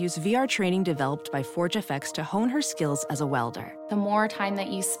Ford used VR training developed by ForgeFX to hone her skills as a welder. The more time that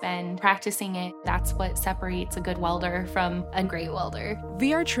you spend practicing it, that's what separates a good welder from a great welder.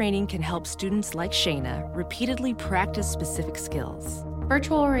 VR training can help students like Shayna repeatedly practice specific skills.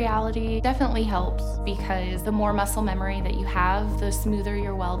 Virtual reality definitely helps because the more muscle memory that you have, the smoother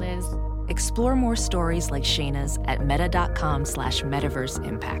your weld is. Explore more stories like Shayna's at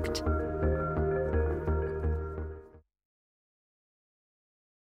meta.com/metaverseimpact.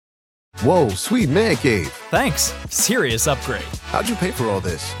 Whoa, sweet man cave. Thanks. Serious upgrade. How'd you pay for all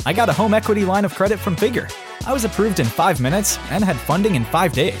this? I got a home equity line of credit from Figure. I was approved in 5 minutes and had funding in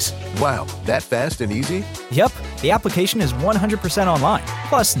 5 days. Wow, that fast and easy? Yep. The application is 100% online,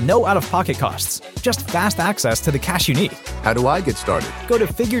 plus no out-of-pocket costs. Just fast access to the cash you need. How do I get started? Go to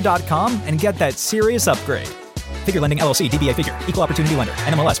Figure.com and get that serious upgrade. Figure Lending LLC, DBA Figure, Equal Opportunity Lender,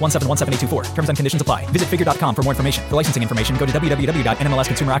 NMLS 1717824. Terms and conditions apply. Visit Figure.com for more information. For licensing information, go to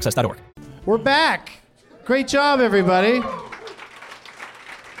www.nmlsconsumeraccess.org. We're back. Great job, everybody.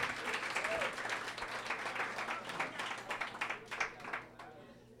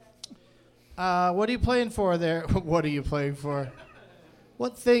 What are you playing for there? What are you playing for?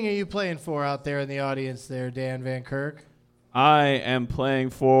 What thing are you playing for out there in the audience there, Dan Van Kirk? I am playing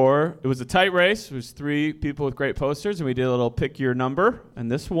for, it was a tight race. It was 3 people with great posters, and we did a little pick your number. And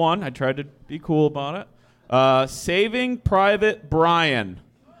this one, I tried to be cool about it. Saving Private Brian.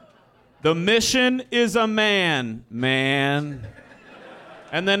 The mission is a man.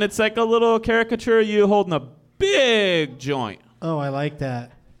 And then it's like a little caricature of you holding a big joint. Oh, I like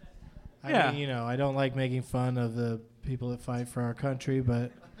that. Yeah. I mean, I don't like making fun of the people that fight for our country,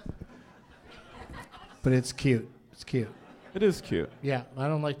 but it's cute. It's cute. It is cute. Yeah,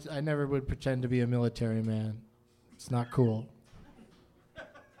 I never would pretend to be a military man. It's not cool.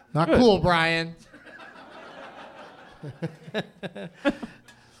 Not Good. cool, Brian.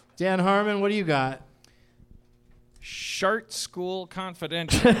 Dan Harmon, what do you got? Shart School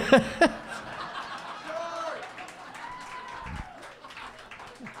Confidential.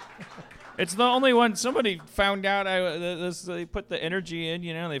 It's the only one. Somebody found out they put the energy in,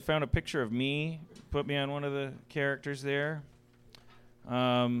 they found a picture of me, put me on one of the characters there.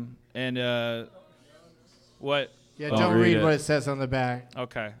 What? Yeah, don't read what it says on the back.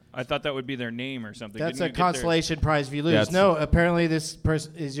 Okay. I thought that would be their name or something. That's Didn't a you get consolation prize if you lose. Yeah, No, apparently this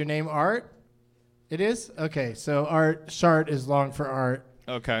person, is your name Art? It is? Okay, so Shart is long for Art.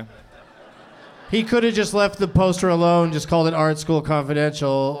 Okay. He could have just left the poster alone, just called it Art School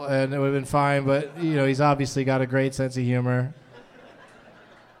Confidential, and it would have been fine, but, he's obviously got a great sense of humor.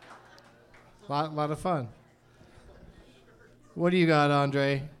 Lot of fun. What do you got,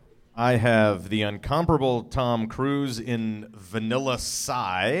 Andre? I have the incomparable Tom Cruise in Vanilla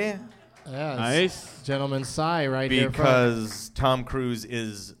Sigh. Yeah, Nice. Gentleman Sigh right here. Because Tom Cruise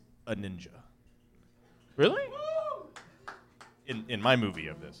is a ninja. Really? In my movie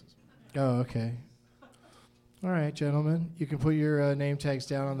of this. Oh, okay. All right, gentlemen. You can put your name tags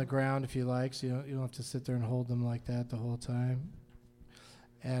down on the ground if you like, so you don't have to sit there and hold them like that the whole time.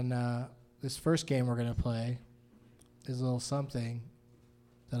 And this first game we're going to play is a little something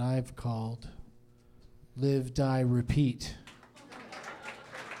that I've called Live, Die, Repeat.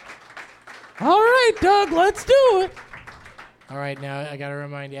 All right, Doug, let's do it. All right, now I got to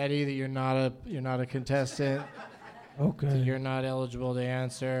remind Eddie that you're not a contestant. Okay. That you're not eligible to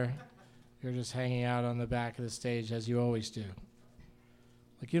answer. You're just hanging out on the back of the stage as you always do.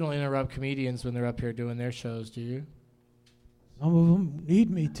 Like, you don't interrupt comedians when they're up here doing their shows, do you? Some of them need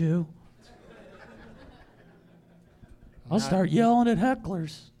me to. I'll start yelling at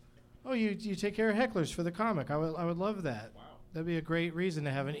hecklers. Oh, you take care of hecklers for the comic. I would love that. Wow. That'd be a great reason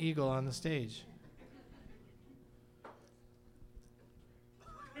to have an eagle on the stage.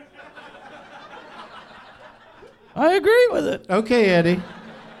 I agree with it. Okay, Eddie.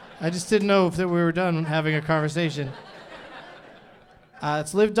 I just didn't know if we were done having a conversation.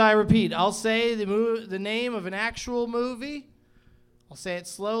 It's Live, Die, Repeat. I'll say the name of an actual movie. I'll say it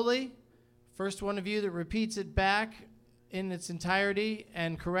slowly. First one of you that repeats it back in its entirety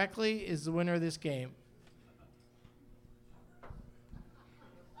and correctly is the winner of this game.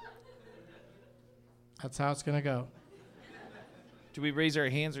 That's how it's going to go. Do we raise our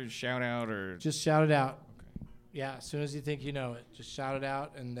hands or shout out or? Just shout it out. Okay. Yeah, as soon as you think you know it, just shout it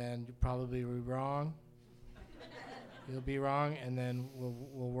out, and then you probably will be wrong. You'll be wrong, and then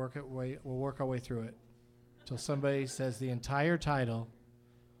we'll work our way through it till somebody says the entire title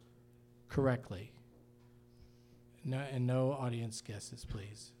correctly. No, and no audience guesses,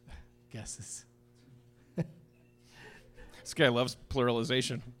 please. Guesses. This guy loves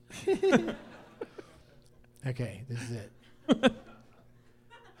pluralization. Okay, this is it.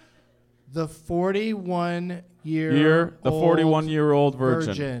 The 41-year-old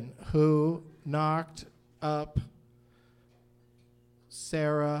virgin who knocked up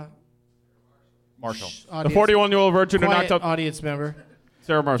Sarah Marshall. The 41-year-old virgin who knocked up audience member.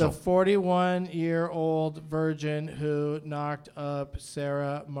 Sarah Marshall. The 41-year-old virgin who knocked up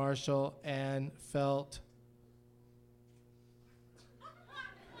Sarah Marshall and felt.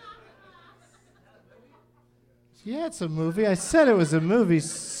 Yeah, it's a movie. I said it was a movie,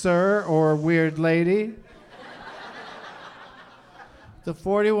 sir, or weird lady. The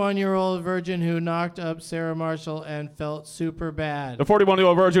 41-year-old virgin who knocked up Sarah Marshall and felt super bad. The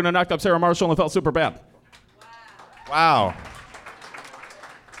 41-year-old virgin who knocked up Sarah Marshall and felt super bad. Wow.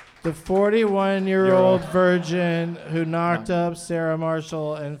 The 41-year-old virgin who knocked up Sarah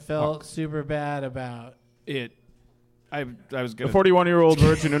Marshall and felt super bad about it. I was good. The 41-year-old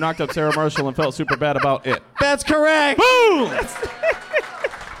virgin who knocked up Sarah Marshall and felt super bad about it. That's correct. Boom!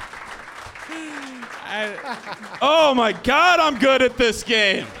 Oh my God, I'm good at this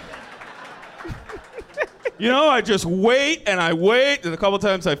game. You know, I just wait, and a couple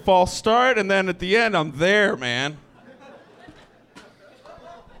times I false start, and then at the end, I'm there, man.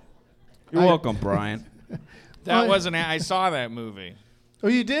 You're welcome, Brian. That wasn't. I saw that movie. Oh,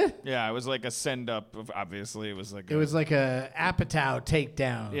 you did? Yeah, it was like a send up. Obviously, it was like. It was like a Apatow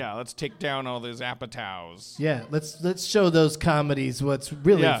takedown. Yeah, let's take down all those Apatows. Yeah, let's show those comedies what's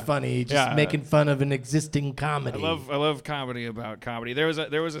really funny. Just making fun of an existing comedy. I love comedy about comedy. There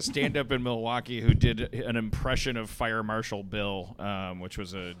was a stand up in Milwaukee who did an impression of Fire Marshal Bill, which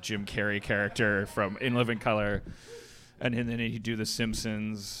was a Jim Carrey character from In Living Color. And then he'd do The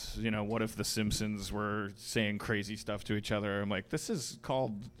Simpsons. You know, what if The Simpsons were saying crazy stuff to each other? I'm like, this is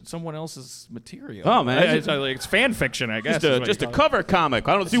called someone else's material. Oh, man. It's fan fiction, I guess. Just a cover comic.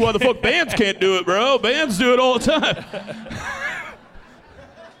 I don't see why the fuck bands can't do it, bro. Bands do it all the time.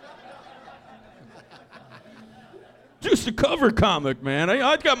 Just a cover comic, man.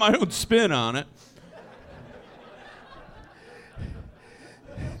 I got my own spin on it.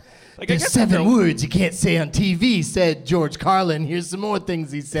 Like, there's 7 words you can't say on TV, said George Carlin. Here's some more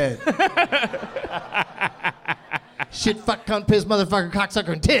things he said. Shit, fuck, cunt, piss, motherfucker,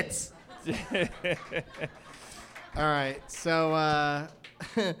 cocksucker, and tits. All right, so...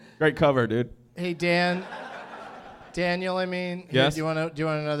 Great cover, dude. Hey, Daniel, I mean... Yes? Do you want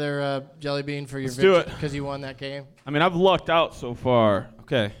another jelly bean for your Let's do it. Because you won that game? I mean, I've lucked out so far.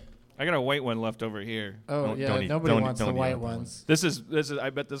 Okay. I got a white one left over here. Oh, nobody wants the white ones. This is.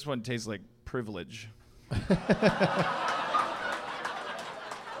 I bet this one tastes like privilege.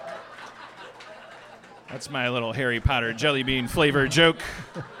 That's my little Harry Potter jelly bean flavor joke.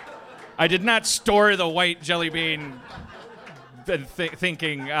 I did not store the white jelly bean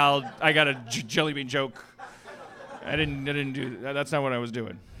thinking I got a jelly bean joke. I didn't do that. That's not what I was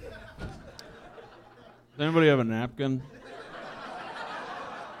doing. Does anybody have a napkin?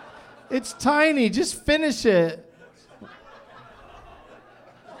 It's tiny. Just finish it.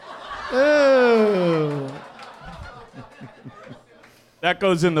 Ooh. That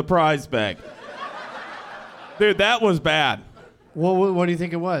goes in the prize bag. Dude, that was bad. What do you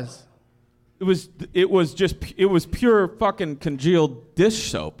think it was? It was pure fucking congealed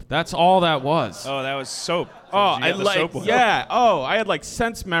dish soap. That's all that was. Oh, that was soap. Oh, I had like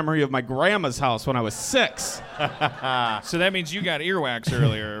sense memory of my grandma's house when I was 6. So that means you got earwax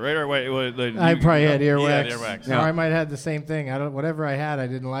earlier, right? Or wait, I probably had earwax. You had earwax. Or I might have had the same thing. Whatever I had, I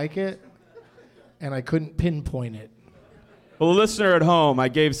didn't like it, and I couldn't pinpoint it. Well, the listener at home, I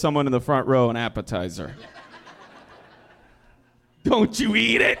gave someone in the front row an appetizer. Don't you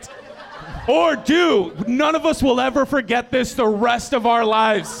eat it? Or do. None of us will ever forget this the rest of our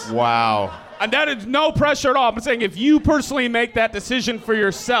lives. Wow. And that is no pressure at all. I'm saying if you personally make that decision for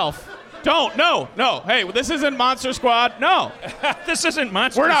yourself, don't. No. Hey, this isn't Monster Squad. No. This isn't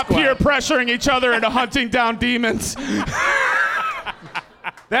Monster Squad. We're not peer pressuring each other into hunting down demons.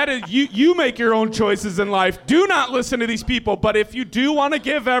 That is, you make your own choices in life. Do not listen to these people. But if you do want to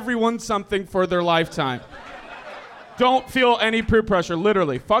give everyone something for their lifetime, don't feel any peer pressure,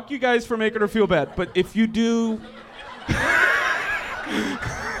 literally. Fuck you guys for making her feel bad. But if you do...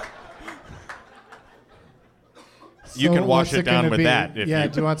 You So can wash what's it it down gonna with be? that if Yeah, you,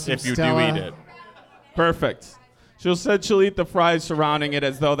 do you want some if you Stella? do eat it. Perfect. She'll eat the fries surrounding it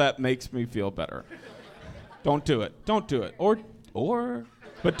as though that makes me feel better. Don't do it. Don't do it.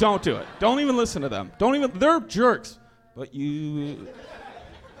 But don't do it. Don't even listen to them. They're jerks. But you...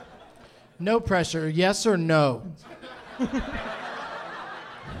 No pressure, yes or no?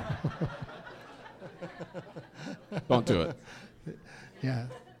 Don't do it. Yeah,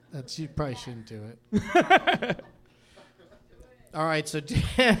 you probably shouldn't do it. All right, so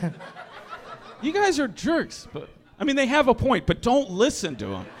Dan... You guys are jerks, but... I mean, they have a point, but don't listen to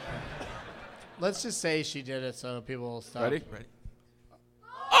them. Let's just say she did it so people will stop. Ready?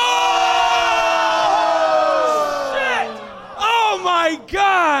 Oh, shit! Oh, my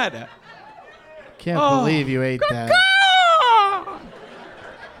God! Can't believe you ate that.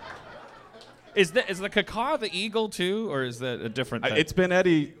 Is the caca the eagle too, or is that a different thing? It's been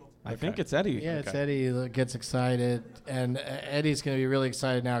Eddie. I think it's Eddie. Yeah, it's Eddie that gets excited. And Eddie's going to be really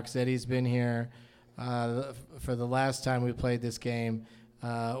excited now because Eddie's been here for the last time we played this game.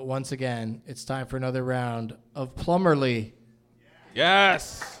 Once again, it's time for another round of Plummerly.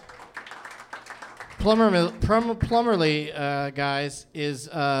 Yes. Plummerly, guys, is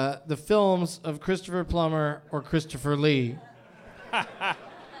the films of Christopher Plummer or Christopher Lee.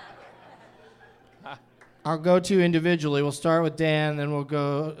 I'll go to individually. We'll start with Dan, then we'll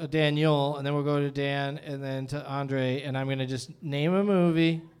go Daniel, and then we'll go to Dan, and then to Andre. And I'm going to just name a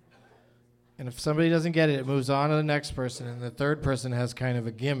movie. And if somebody doesn't get it, it moves on to the next person. And the third person has kind of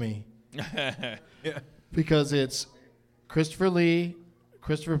a gimme. Yeah. Because it's Christopher Lee,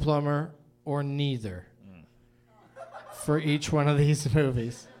 Christopher Plummer, or neither for each one of these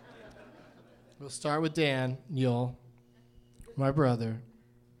movies. We'll start with Dan Yule, my brother.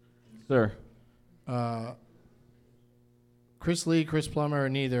 Sir. Chris Lee, Chris Plummer, or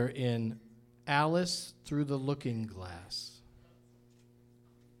neither in Alice Through the Looking Glass.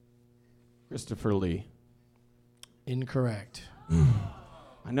 Christopher Lee. Incorrect.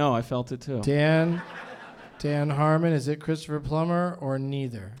 I know, I felt it too. Dan Harmon, is it Christopher Plummer or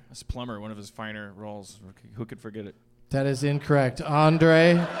neither? It's Plummer, one of his finer roles. Who could forget it? That is incorrect.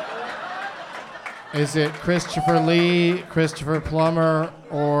 Andre, is it Christopher Lee, Christopher Plummer,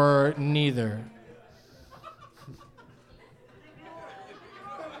 or neither?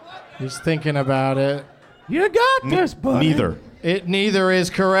 He's thinking about it. You got this, buddy. Neither. Neither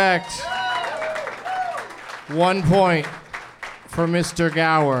is correct. 1 point for Mr.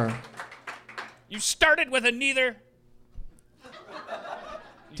 Gower. You started with a neither.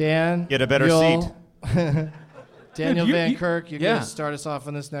 Dan, Get a better seat. Daniel Dude, Van Kirk, you're yeah. going to start us off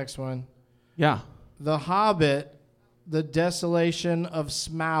on this next one. Yeah. The Hobbit, The Desolation of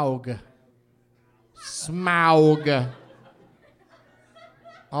Smaug. Smaug.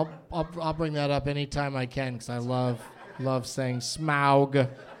 I'll bring that up anytime I can because I love saying Smaug.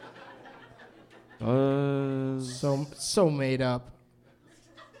 So made up.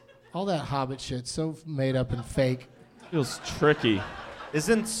 All that Hobbit shit, so made up and fake. Feels tricky.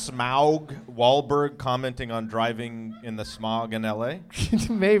 Isn't Smaug Wahlberg commenting on driving in the smog in L.A.?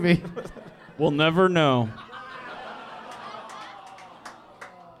 Maybe. We'll never know.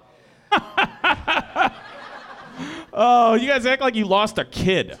 Oh, you guys act like you lost a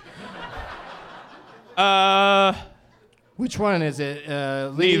kid. Which one is it?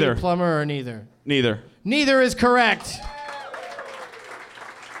 Lee, Neither. Plummer, or neither? Neither. Neither is correct.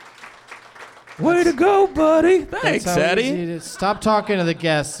 Way to go, buddy. Thanks, That's how Eddie. easy it is. Stop talking to the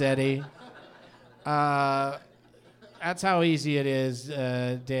guests, Eddie. That's how easy it is,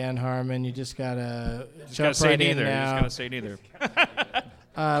 Dan Harmon. You just gotta jump say right neither. in You just now. gotta say neither.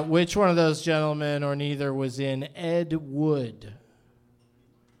 Which one of those gentlemen or neither was in Ed Wood?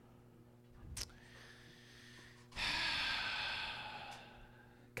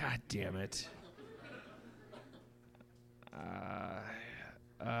 God damn it.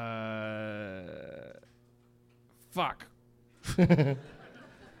 Fuck.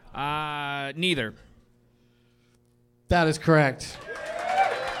 Neither. That is correct.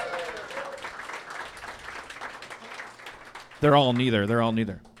 They're all neither. They're all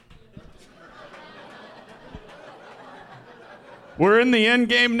neither. We're in the end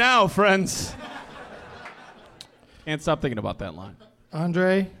game now, friends. Can't stop thinking about that line.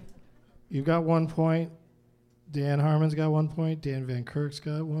 Andre, you've got 1 point. Dan Harmon's got 1 point. Dan Van Kirk's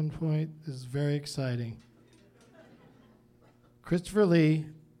got 1 point. This is very exciting. Christopher Lee,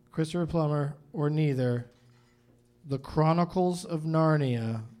 Christopher Plummer, or neither. The Chronicles of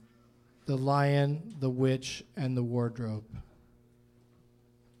Narnia, The Lion, the Witch, and the Wardrobe.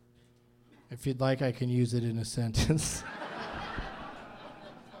 If you'd like, I can use it in a sentence.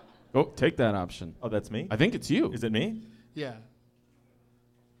 Oh, take that option. Oh, that's me? I think it's you. Is it me? Yeah.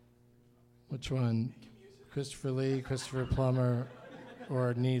 Which one? Christopher Lee, Christopher Plummer,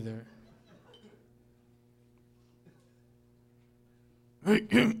 or neither?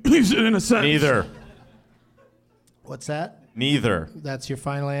 Use it in a sentence. Neither. What's that? Neither. That's your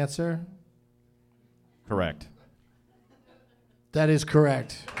final answer? Correct. That is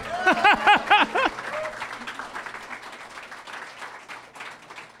correct.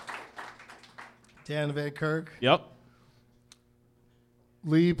 Dan Van Kirk, Yep.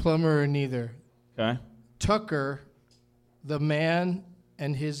 Lee, Plummer, or neither? Okay. Tucker, the man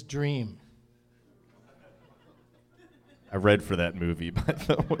and his dream. I read for that movie, by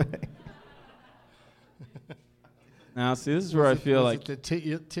the way. Now, see, this is where I feel like the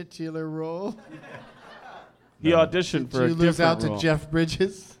titular role. he auditioned for a Did you lose different out to role. Jeff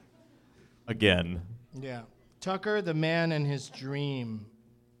Bridges? Again. Yeah. Tucker, the man and his dream.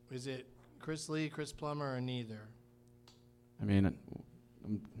 Is it Chris Lee, Chris Plummer, or neither? I mean,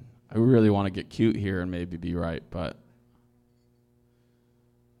 I really want to get cute here and maybe be right, but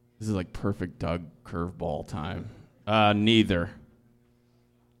this is like perfect Doug curveball time. Neither.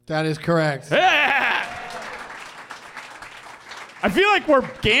 That is correct. I feel like we're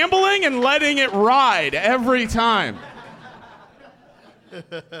gambling and letting it ride every time.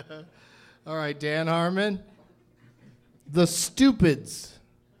 All right, Dan Harmon. The Stupids.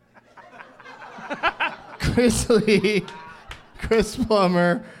 Chris Lee, Chris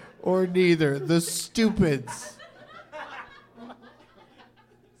Plummer, or neither. The Stupids.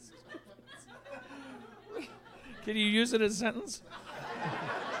 Can you use it as a sentence?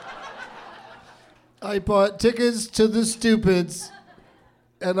 I bought tickets to The Stupids,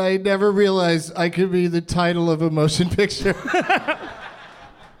 and I never realized I could be the title of a motion picture.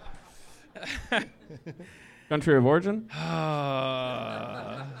 Country of origin?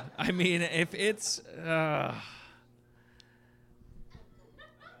 I mean, if it's...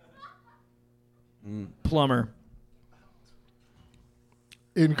 Plumber.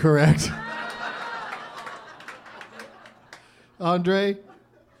 Incorrect. Andre?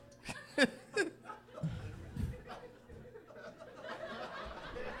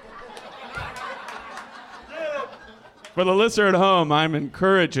 For the listener at home, I'm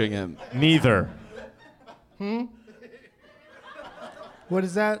encouraging him. Neither. What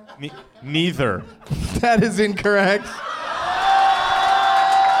is that? Neither. That is incorrect.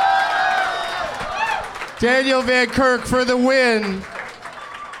 Daniel Van Kirk for the win.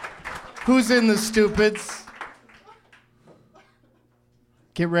 Who's in The Stupids?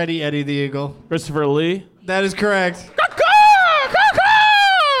 Get ready, Eddie the Eagle. Christopher Lee? That is correct.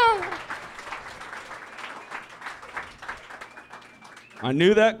 I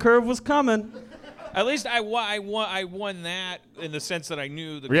knew that curve was coming. At least I won that in the sense that I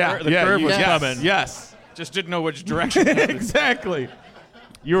knew the curve you- was yes, coming. Yes. Just didn't know which direction. Exactly.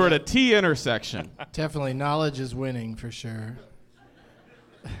 You were at a T intersection. Definitely, knowledge is winning for sure.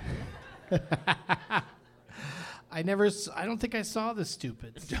 I don't think I saw The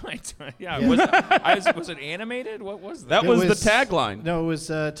Stupids. Yeah, was it animated? What was that? That was the tagline. No, it was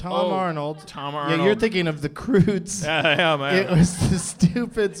Tom Arnold. Tom Arnold. Yeah, you're thinking of The Croods. Yeah, man. It was The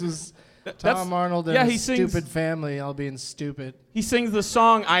Stupids. Was That's- Tom Arnold and he his sings- stupid family all being stupid. He sings the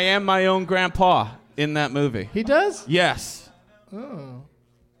song "I Am My Own Grandpa" in that movie. He does? Yes. Oh.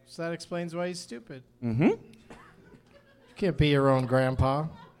 So that explains why he's stupid. Mm-hmm. You can't be your own grandpa.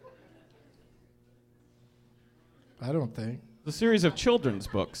 I don't think. The series of children's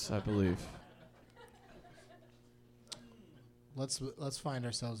books, I believe. Let's find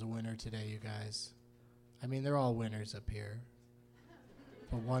ourselves a winner today, you guys. I mean, they're all winners up here.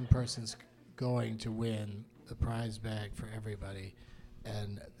 But one person's going to win the prize bag for everybody,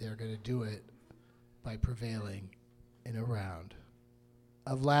 and they're going to do it by prevailing in a round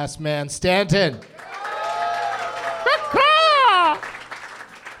of Last Man Stanton.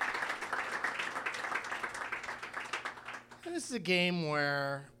 This is a game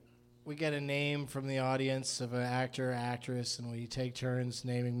where we get a name from the audience of an actor or actress, and we take turns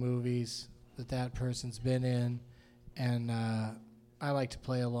naming movies that person's been in. And I like to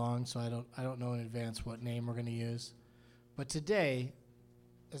play along, so I don't know in advance what name we're going to use. But today,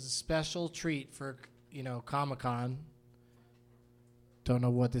 as a special treat for Comic-Con, don't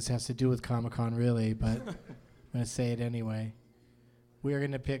know what this has to do with Comic-Con really, but I'm going to say it anyway. We are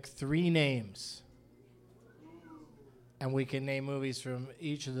going to pick 3 names. And we can name movies from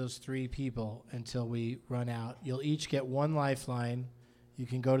each of those 3 people until we run out. You'll each get 1 lifeline. You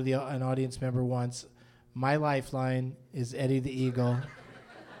can go to an audience member once. My lifeline is Eddie the Eagle.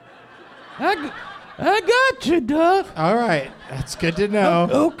 That I got you, Doc. All right, that's good to know.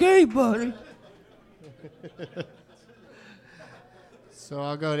 Okay, buddy. So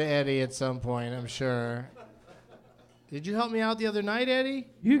I'll go to Eddie at some point, I'm sure. Did you help me out the other night, Eddie?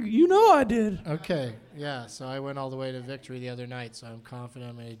 You know I did. Okay, yeah. So I went all the way to victory the other night, so I'm confident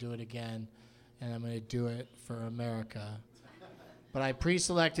I'm going to do it again, and I'm going to do it for America. But I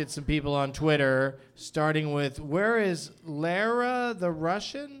pre-selected some people on Twitter, starting with, where is Lara the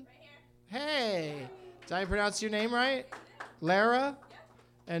Russian? Hey, did I pronounce your name right? Lara?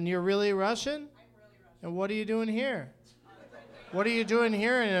 And you're really Russian? I'm really Russian. And what are you doing here? What are you doing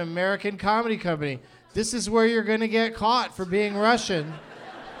here in an American comedy company? This is where you're going to get caught for being Russian.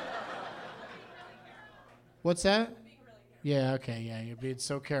 What's that? Yeah, okay, yeah, you're being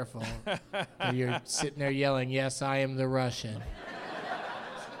so careful. And you're sitting there yelling, yes, I am the Russian.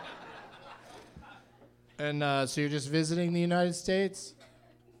 And so you're just visiting the United States?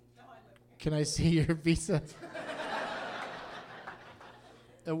 Can I see your visa?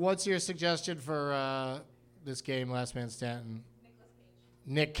 And what's your suggestion for this game, Last Man Standing?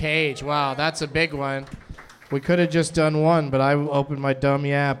 Nick Cage. Wow, that's a big one. We could have just done one, but I opened my dumb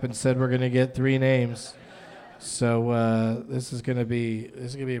yap and said we're going to get 3 names. So this is going to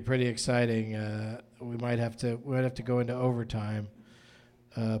be pretty exciting. We might have to go into overtime.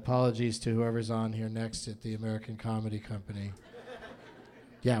 Apologies to whoever's on here next at the American Comedy Company.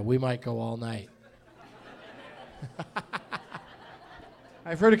 Yeah, we might go all night.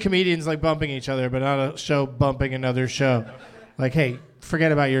 I've heard of comedians like bumping each other, but not a show bumping another show. Like, hey,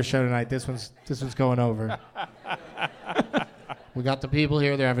 forget about your show tonight. This one's going over. We got the people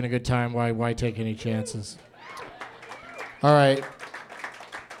here. They're having a good time. Why take any chances? All right.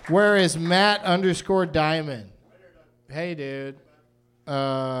 Where is Matt _Diamond? Hey, dude.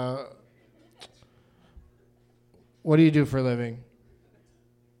 What do you do for a living?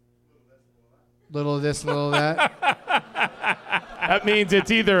 Little of this, little of that? That means it's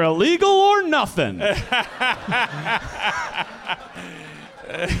either illegal or nothing.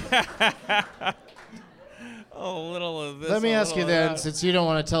 Oh, little of this. Let me ask you then, that. since you don't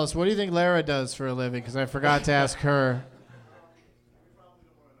want to tell us, what do you think Lara does for a living? Because I forgot to ask her.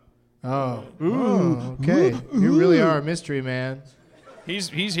 Oh. Ooh. Okay. You really are a mystery man. He's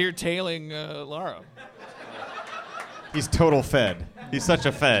here tailing Lara. He's total fed. He's such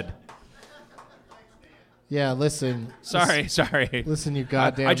a fed. Yeah, listen. Sorry. Listen, you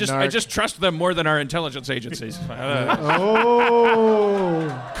goddamn I narc. just trust them more than our intelligence agencies. Oh.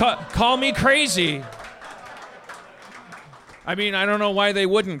 Call me crazy. I mean, I don't know why they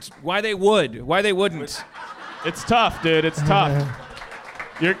wouldn't. Why they wouldn't. It's tough, dude. It's tough.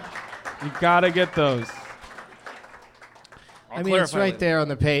 You gotta get those. I mean, it's right there on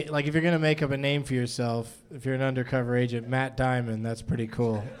the page. Like, if you're going to make up a name for yourself, if you're an undercover agent, Matt Diamond, that's pretty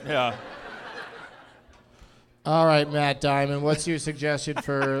cool. Yeah. All right, Matt Diamond, what's your suggestion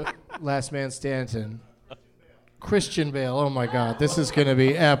for Last Man Stanton? Christian Bale. Oh, my God. This is going to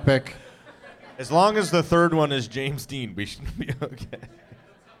be epic. As long as the third one is James Dean, we should be okay.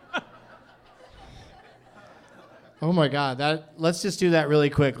 Oh, my God. Let's just do that really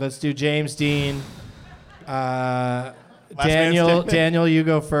quick. Let's do James Dean. Daniel, you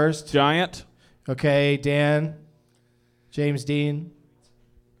go first. Giant. Okay, Dan. James Dean.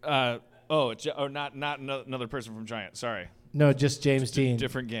 Not another person from Giant. Sorry. No, just James Dean.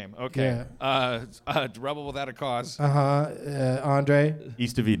 Different game. Okay. Yeah. Rebel Without a Cause. Andre.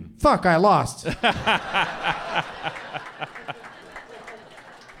 East of Eden. Fuck, I lost.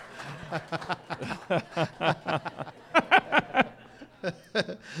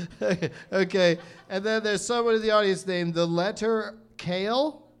 Okay, and then there's someone in the audience named the letter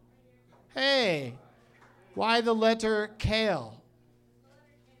Kale. Hey, why the letter Kale?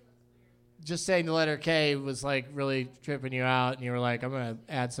 Just saying the letter K was like really tripping you out, and you were like, I'm gonna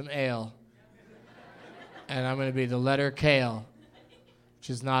add some ale, and I'm gonna be the letter Kale, which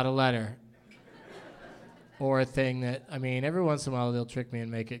is not a letter or a thing that, I mean, every once in a while they'll trick me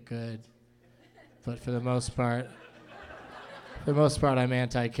and make it good, but for the most part, I'm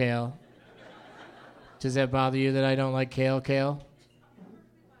anti-kale. Does that bother you that I don't like kale?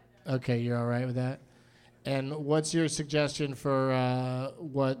 Okay, you're all right with that? And what's your suggestion for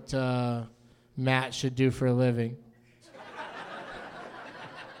what Matt should do for a living?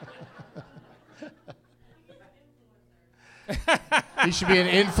 He should be an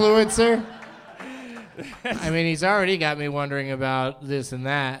influencer? I mean, he's already got me wondering about this and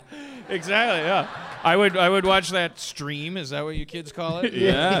that. Exactly, yeah. I would watch that stream. Is that what you kids call it?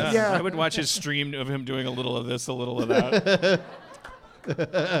 Yeah. I would watch his stream of him doing a little of this, a little of that.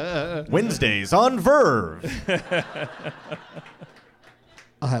 Wednesdays on Verve.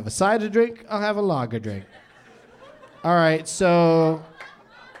 I'll have a cider drink. I'll have a lager drink. All right, so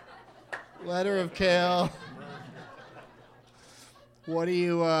letter of kale. What do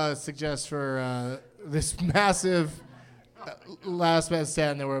you suggest for this massive last man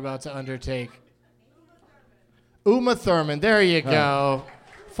stand that we're about to undertake? Uma Thurman. There you go.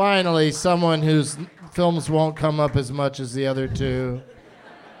 Finally, someone whose films won't come up as much as the other two.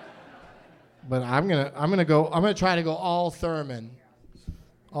 But I'm gonna try to go all Thurman.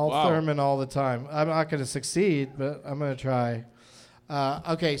 Thurman all the time. I'm not gonna succeed, but I'm gonna try.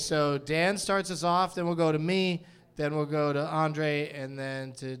 Okay, so Dan starts us off, then we'll go to me, then we'll go to Andre, and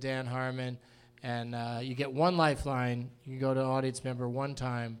then to Dan Harmon. And you get one lifeline. You can go to audience member one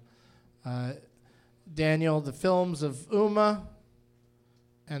time. Daniel, the films of Uma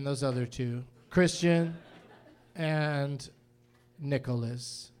and those other two, Christian and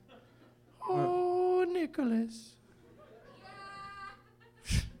Nicholas. Oh, Nicholas.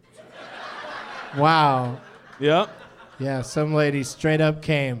 Wow. Yep. Yeah, some lady straight up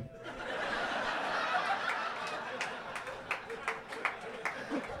came.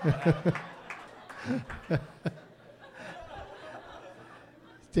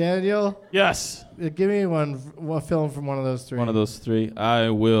 Daniel? Yes. Give me one film from one of those three. One of those three. I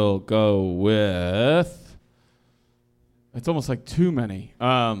will go with... It's almost like too many.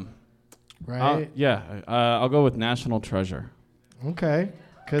 Right? I'll go with National Treasure. Okay,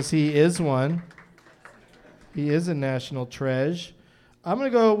 because he is one. He is a national treasure. I'm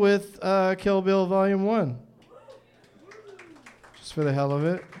going to go with Kill Bill Volume 1. Just for the hell of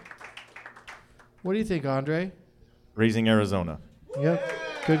it. What do you think, Andre? Raising Arizona. Yep.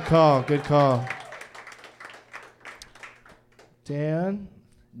 Good call. Good call. Dan?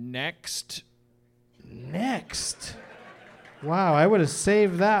 Next. Wow, I would have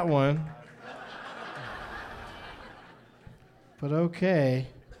saved that one. But okay.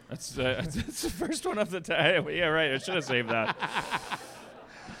 That's the first one of the time. Yeah, right. I should have saved that.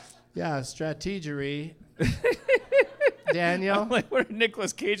 Yeah, strategery. Daniel? Like, what are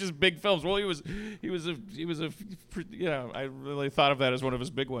Nicolas Cage's big films? Well, he was a I really thought of that as one of his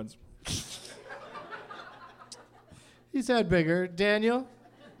big ones. He's had bigger. Daniel?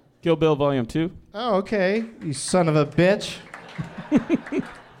 Kill Bill Volume 2. Oh, okay. You son of a bitch.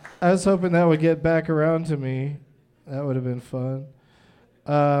 I was hoping that would get back around to me. That would have been fun.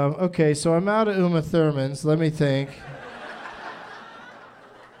 Okay, so I'm out of Uma Thurman's. Let me think.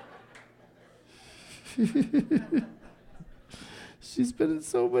 She's been in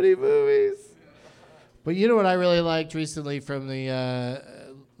so many movies. But you know what I really liked recently from the,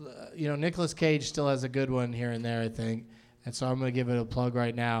 Nicolas Cage still has a good one here and there, I think. And so I'm going to give it a plug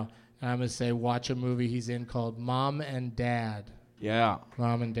right now. And I'm going to say watch a movie he's in called Mom and Dad. Yeah.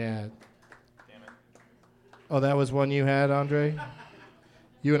 Mom and Dad. Damn it. Oh, that was one you had, Andre?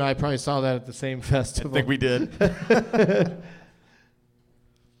 You and I probably saw that at the same festival. I think we did.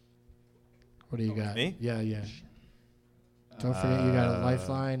 What do you got? Me? Yeah. Don't forget you got a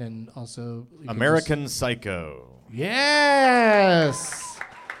lifeline and also... American Psycho. Yes!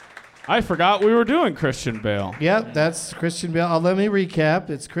 I forgot we were doing Christian Bale. Yep, that's Christian Bale. Let me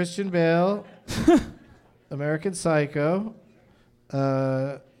recap. It's Christian Bale, American Psycho,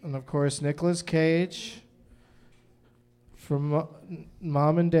 and of course Nicolas Cage from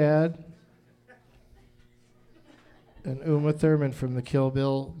Mom and Dad, and Uma Thurman from the Kill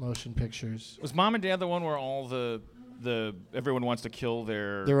Bill motion pictures. Was Mom and Dad the one where all the everyone wants to kill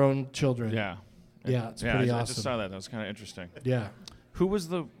their own children? Yeah. Yeah, it's pretty awesome. I just saw that. That was kind of interesting. Yeah. Who was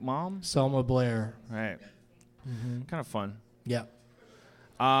the mom? Selma Blair. Right. Mm-hmm. Kind of fun. Yeah.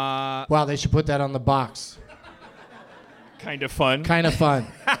 Wow, they should put that on the box. Kind of fun. Kind of fun.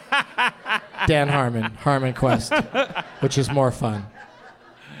 Dan Harmon Quest, which is more fun.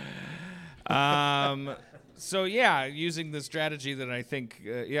 So yeah, using the strategy that I think,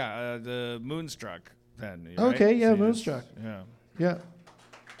 the Moonstruck. Then. Okay, right? yeah, So Moonstruck. Yeah.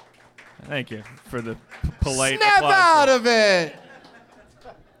 Thank you for the polite Snap applause. out of it.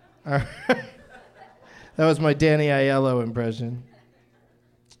 All right. That was my Danny Aiello impression.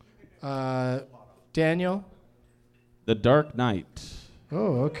 Daniel? The Dark Knight.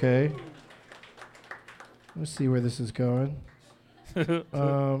 Oh, okay. Let's see where this is going. I'm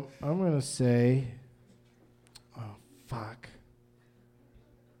going to say... Oh, fuck.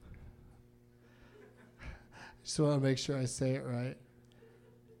 Just want to make sure I say it right.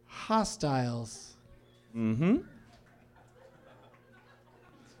 Hostiles. Mm-hmm.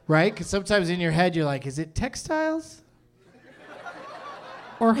 Right? Because sometimes in your head you're like, is it textiles?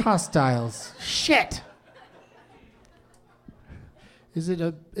 Or hostiles? Shit! Is it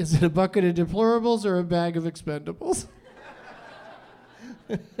a bucket of deplorables or a bag of expendables?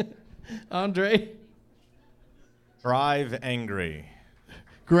 Andre? Drive Angry.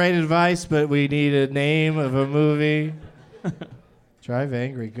 Great advice, but we need a name of a movie. Drive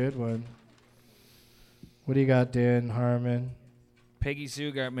Angry, good one. What do you got, Dan Harmon? Peggy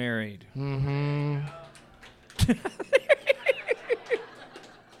Sue Got Married. Mm-hmm.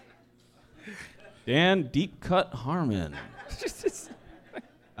 Dan Deep Cut Harmon.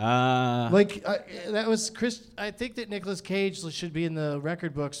 That was Chris. I think that Nicolas Cage should be in the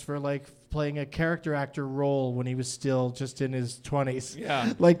record books for like playing a character actor role when he was still just in his 20s.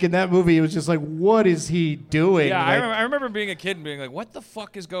 Yeah. Like in that movie, it was just like, what is he doing? Yeah, like, I remember being a kid and being like, what the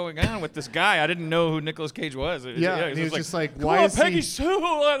fuck is going on with this guy? I didn't know who Nicolas Cage was. And he was just like, Come why on, is Peggy he? Sue?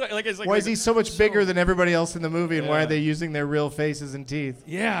 Why is he so much bigger than everybody else in the movie? And why Yeah. are they using their real faces and teeth?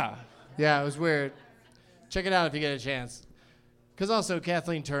 Yeah. Yeah, it was weird. Check it out if you get a chance. Because also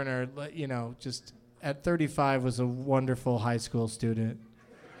Kathleen Turner, just at 35 was a wonderful high school student.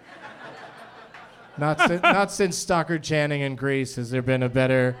 Not since Stockard Channing in Grease has there been a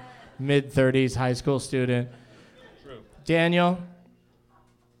better mid-30s high school student. True. Daniel?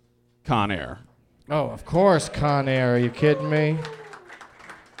 Con Air. Oh, of course, Con Air. Are you kidding me?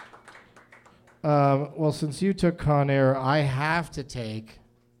 Well, since you took Con Air, I have to take...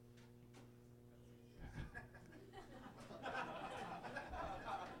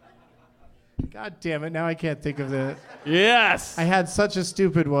 God damn it, now I can't think of the... Yes! I had such a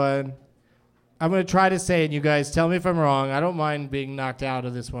stupid one. I'm going to try to say it, and you guys tell me if I'm wrong. I don't mind being knocked out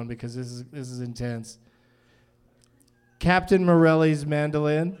of this one because this is intense. Captain Morelli's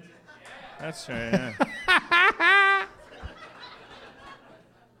Mandolin. That's right, yeah.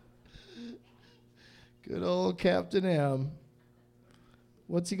 Good old Captain M.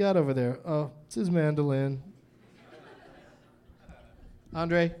 What's he got over there? Oh, it's his mandolin.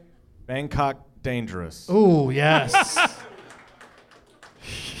 Andre? Bangkok Dangerous. Oh, yes.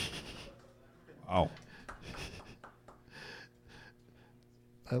 Oh.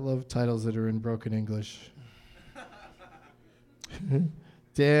 I love titles that are in broken English.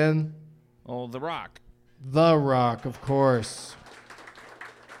 Dan? Oh, The Rock. The Rock, of course.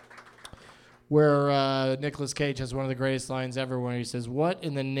 Where Nicolas Cage has one of the greatest lines ever when he says, "What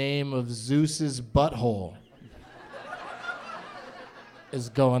in the name of Zeus's butthole is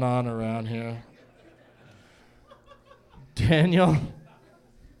going on around here?" Daniel?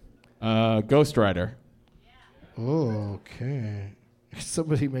 Ghost Rider. Oh, okay.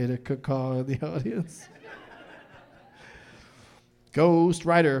 Somebody made a caw in the audience. Ghost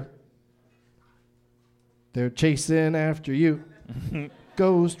Rider. They're chasing after you.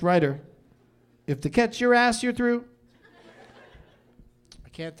 Ghost Rider. If they catch your ass, you're through. I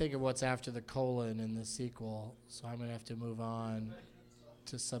can't think of what's after the colon in the sequel, so I'm gonna have to move on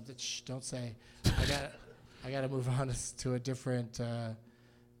to something. Shh, don't say. I gotta move on to a different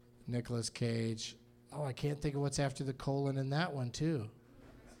Nicolas Cage. Oh, I can't think of what's after the colon in that one too.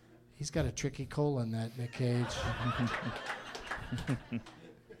 He's got a tricky colon, that Nick Cage.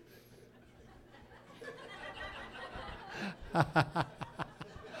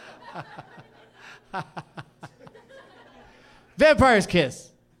 Vampire's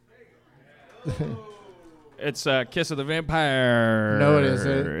Kiss. It's Kiss of the Vampire. No, it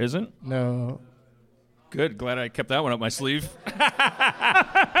isn't. Isn't? No. Good. Glad I kept that one up my sleeve.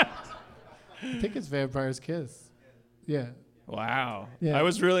 I think it's Vampire's Kiss. Yeah. Wow. Yeah. I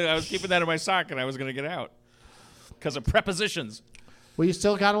was keeping that in my sock and I was going to get out because of prepositions. Well, you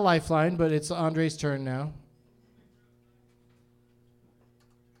still got a lifeline, but it's Andre's turn now.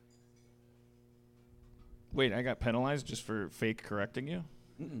 Wait, I got penalized just for fake correcting you?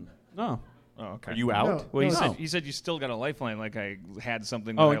 No. Oh, okay. Are you out? No. Well, you said you still got a lifeline, like I had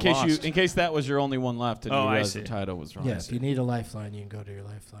something. Oh, that I lost. in case that was your only one left, and Oh, you I realized see. the title was wrong. Yeah, if you need a lifeline, you can go to your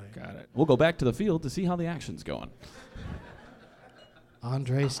lifeline. Got it. We'll go back to the field to see how the action's going.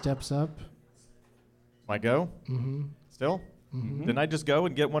 Andre steps up. My go? Mm-hmm. Still? Mm-hmm. Didn't I just go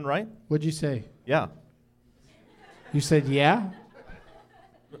and get one right? What'd you say? Yeah. You said yeah?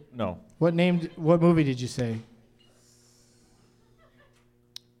 No. What movie did you say?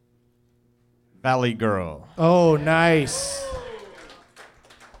 Valley Girl. Oh, nice.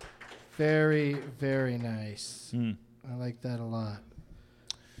 Very, very nice. I like that a lot.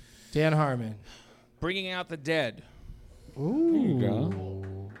 Dan Harmon. Bringing Out the Dead. Ooh. There you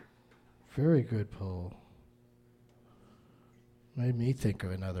go. Very good pull. Made me think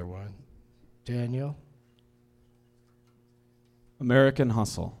of another one. Daniel. American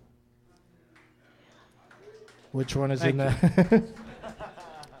Hustle. Which one is in that?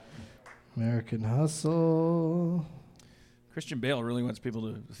 American Hustle. Christian Bale really wants people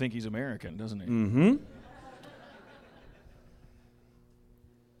to think he's American, doesn't he? Mm-hmm.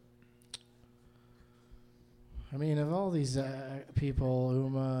 I mean, of all these people,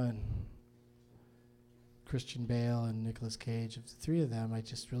 Uma and Christian Bale and Nicolas Cage, of the three of them,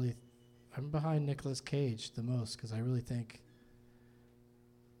 I'm behind Nicolas Cage the most because I really think.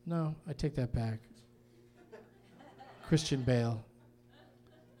 No, I take that back. Christian Bale.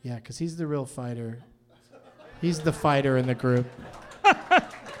 Yeah, because he's the real fighter. He's the fighter in the group.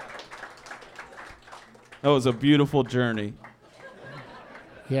 That was a beautiful journey.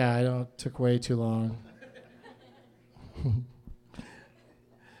 Yeah, took way too long.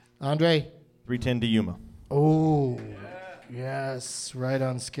 Andre? 310 to Yuma. Oh, yes, right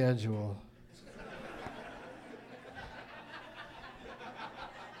on schedule.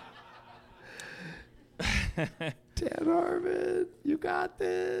 Dan Harmon, you got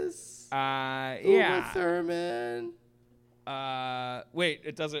this. Yeah. Uma Thurman.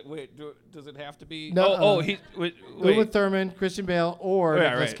 Wait, does it have to be? No. Wait. Uma Thurman, Christian Bale, or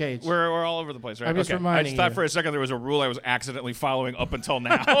Nicolas Cage. We're all over the place, right? I'm just okay. reminding I just thought you. for a second there was a rule I was accidentally following up until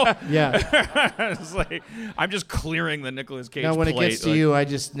now. Yeah. It's like I'm just clearing the Nicolas Cage Now, when it plate, gets to you, I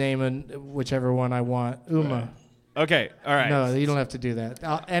just name whichever one I want. Uma. Okay, all right. No, you don't have to do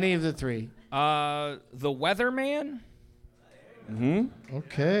that. Any of the three. The Weatherman? Mm-hmm.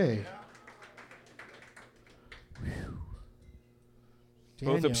 Okay.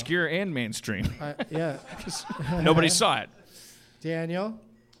 Both Daniel. obscure and mainstream. Yeah. Nobody saw it. Daniel?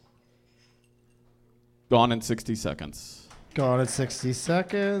 Gone in 60 seconds. Gone in 60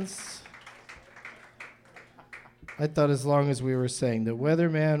 seconds. I thought as long as we were saying the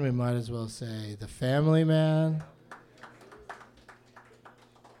Weatherman, we might as well say the Family Man.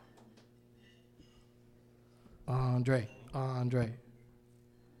 Andre.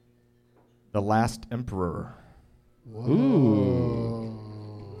 The Last Emperor. Whoa. Ooh.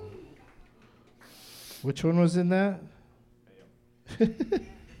 Which one was in that?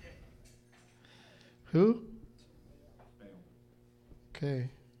 Who? Okay.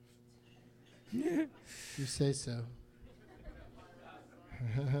 You say so.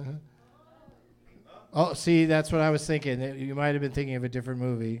 Oh, see, that's what I was thinking. You might have been thinking of a different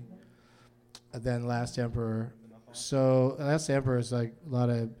movie than Last Emperor. So Last Emperor is like a lot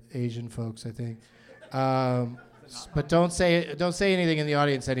of Asian folks, I think. But don't say anything in the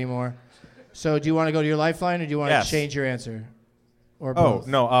audience anymore. So do you want to go to your lifeline, or do you want to change your answer? Or both?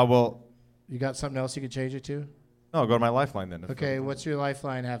 No. Well. You got something else you could change it to? No, go to my lifeline then. Okay, what's your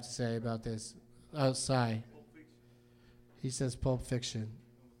lifeline have to say about this? Sai. He says Pulp Fiction.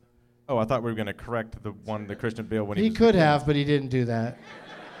 Oh, I thought we were going to correct the Christian Bale when he was could have, but he didn't do that.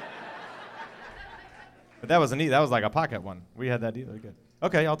 But that was that was like a pocket one. We had that either. Good.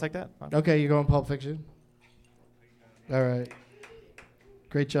 Okay, I'll take that. Fine. Okay, you're going Pulp Fiction? All right.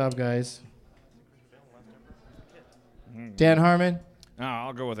 Great job, guys. Dan Harmon? No,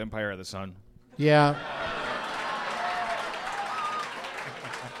 I'll go with Empire of the Sun. Yeah.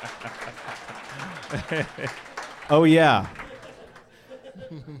 Oh, yeah.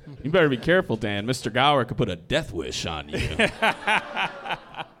 You better be careful, Dan. Mr. Gower could put a death wish on you.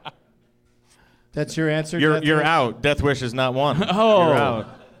 That's your answer? You're out. Death wish is not one. Oh. You're out.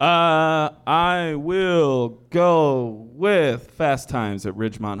 I will go with Fast Times at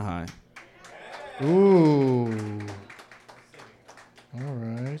Ridgemont High. Ooh. All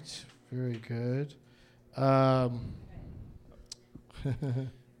right. Very good. I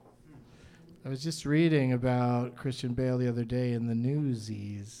was just reading about Christian Bale the other day in the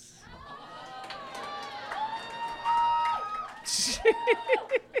Newsies.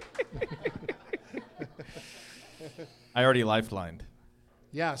 I already lifelined.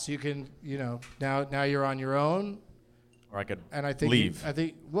 Yeah, so you can, now you're on your own. Or I could leave.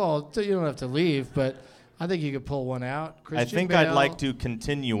 Well, you don't have to leave, but I think you could pull one out. Christian Bale, I'd like to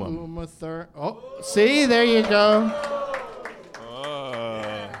continue them. Uma Thurman. Oh, see, there you go.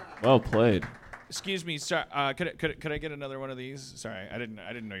 Well played. Excuse me, sorry. Could I get another one of these? Sorry, I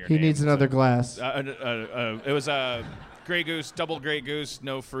didn't know your He name. needs another glass. It was a Grey Goose, double Grey Goose,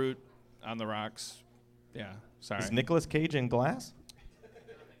 no fruit on the rocks. Yeah, sorry. Is Nicolas Cage in Glass?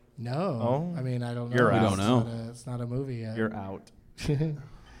 No. Oh. I mean, I don't know. You're out. We don't know. It's not a movie yet. You're out.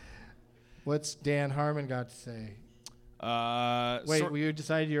 What's Dan Harmon got to say? Wait, you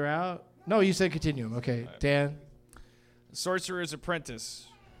decided you're out? No, you said Continuum. Okay, Dan. Sorcerer's Apprentice.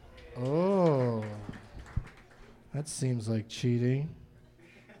 Oh. That seems like cheating.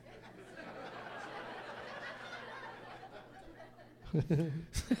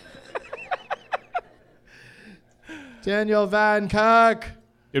 Daniel Van Cook.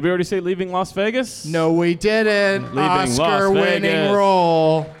 Did we already say Leaving Las Vegas? No, we didn't. Leaving Las Oscar-winning Vegas.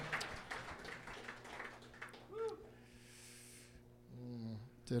 role.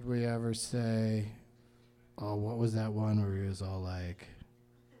 Did we ever say Oh, what was that one where he was all like,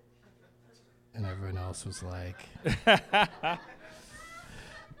 and everyone else was like,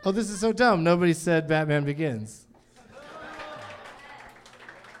 oh, this is so dumb. Nobody said Batman Begins.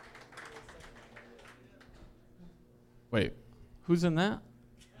 Wait, who's in that?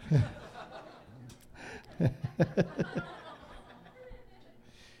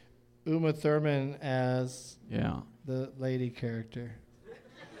 Uma Thurman as Yeah. the lady character.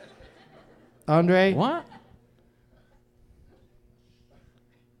 Andre? What?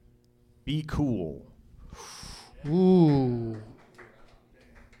 Be cool. Ooh.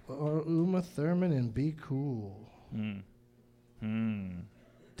 Uma Thurman and Be Cool. Dan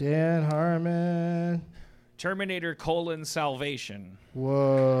Harmon. Terminator: Salvation.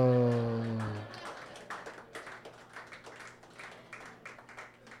 Whoa.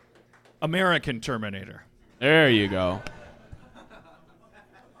 American Terminator. There you go.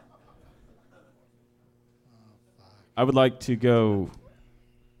 I would like to go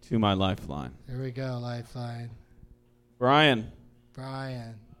to my lifeline. Here we go, Lifeline. Brian,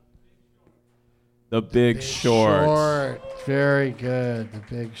 Brian. The Big Short. Very good. The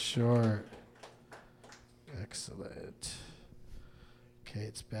Big Short. Excellent. Okay,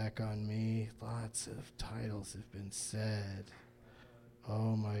 it's back on me. Lots of titles have been said.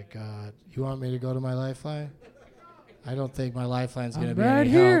 Oh my God. You want me to go to my lifeline? I don't think my lifeline's going to be right any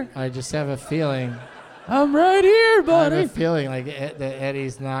here. help. I just have a feeling. I'm right here, buddy. I have a feeling like that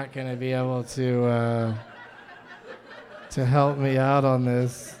Eddie's not going to be able to help me out on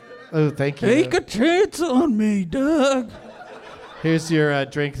this. Oh, thank you. Take a chance on me, Doug. Here's your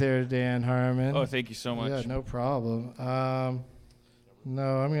drink there, Dan Harmon. Oh, thank you so much. Yeah, no problem. No,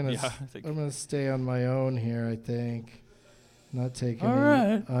 I'm gonna stay on my own here. I think. Not taking All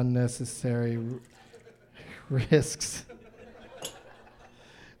any right. unnecessary risks.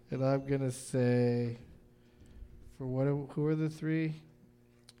 And I'm gonna say, who are the three?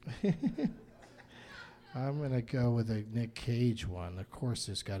 I'm gonna go with a Nick Cage one. Of course,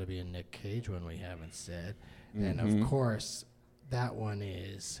 there's got to be a Nick Cage one we haven't said, and of course, that one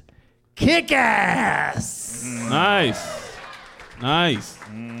is Kick-Ass. Nice. Nice.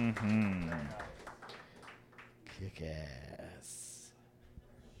 Kick-Ass.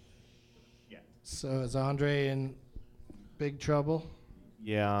 Yeah. So is Andre in big trouble?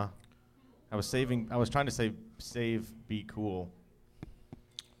 Yeah. I was trying to save Be Cool.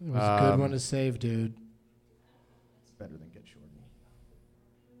 It was a good one to save, dude. It's better than Get Shorty.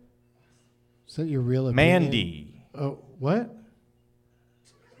 Is that your real opinion? Mandy. Oh, what?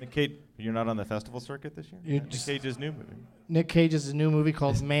 Nick Cage, you're not on the festival circuit this year? Nick Cage's new movie. Nick Cage's new movie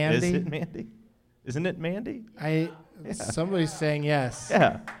called Mandy. Is it Mandy? Isn't it Mandy? Somebody's saying yes.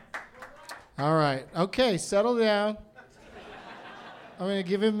 Yeah. All right. Okay, settle down. I'm going to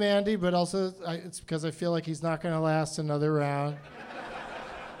give him Mandy, but also it's because I feel like he's not going to last another round.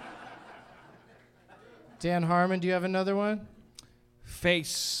 Dan Harmon, do you have another one?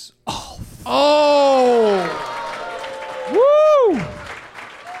 Face Off. Oh! Woo!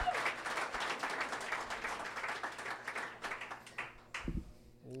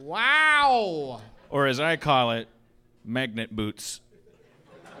 Wow! Or as I call it, Magnet Boots.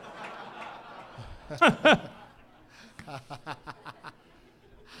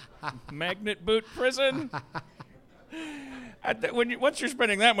 Magnet Boot Prison. Once you're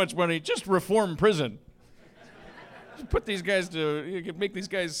spending that much money, just reform prison. Just put these guys give these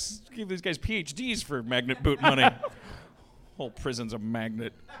guys PhDs for magnet boot money. Whole prison's a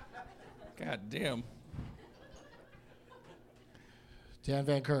magnet. God damn. Dan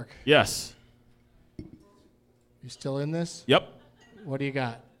Van Kirk, Yes. you still in this? Yep. What do you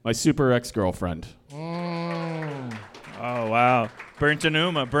got? My super ex-girlfriend. Mm. Oh, wow. Burnt an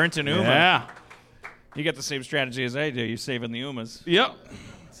Uma. Yeah. You got the same strategy as I do. You're saving the Umas. Yep.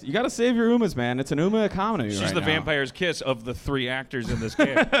 You got to save your Umas, man. It's an Uma economy She's right the now. vampire's kiss of the three actors in this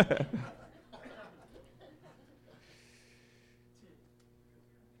game.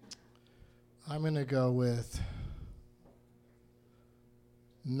 I'm going to go with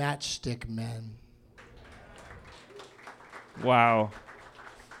Matchstick Men. Wow.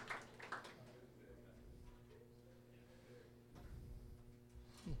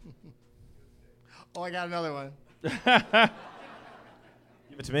 Oh, I got another one. Give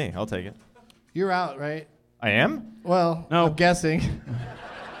it to me. I'll take it. You're out, right? I am? Well, No. I'm guessing.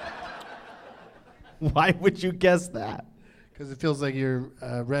 Why would you guess that? Because it feels like you're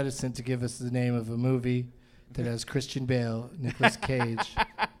reticent to give us the name of a movie that has Christian Bale, Nicolas Cage,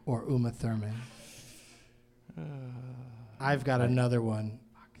 or Uma Thurman. I've got another one,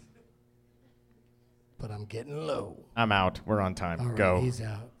 but I'm getting low. I'm out. We're on time. All right, Go. he's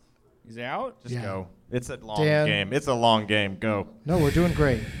out. He's out? Just Yeah. go. It's a long Dan. game. It's a long game. Go. No, we're doing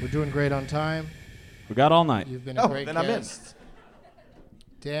great. We're doing great on time. We got all night. You've been a great then I'm in. guest.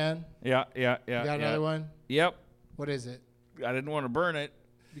 Dan, Yeah. you got another one? Yep. What is it? I didn't want to burn it.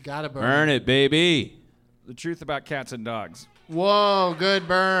 You gotta burn. Burn it, baby. The truth about cats and dogs. Whoa, good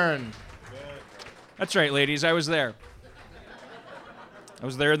burn. That's right, ladies. I was there. I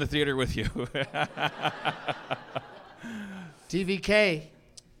was there in the theater with you. TVK.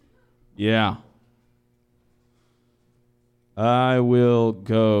 Yeah. I will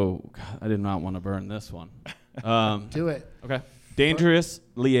go. God, I did not want to burn this one. Do it. Okay. Dangerous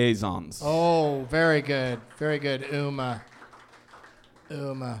Liaisons. Oh, very good. Very good. Uma.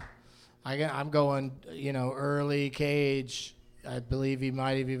 I'm going, early Cage. I believe he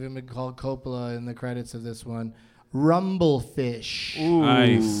might have even been called Coppola in the credits of this one. Rumblefish. Ooh.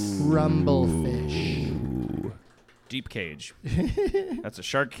 Nice. Rumblefish. Deep cage. That's a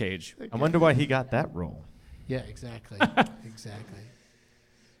shark cage. I wonder why he got that role. Yeah, exactly. Exactly.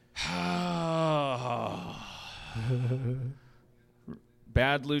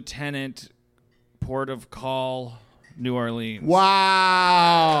 Bad Lieutenant, Port of Call, New Orleans.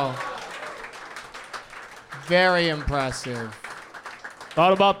 Wow. Very impressive.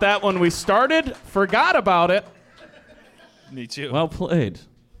 Thought about that when we started, forgot about it. Me too. Well played.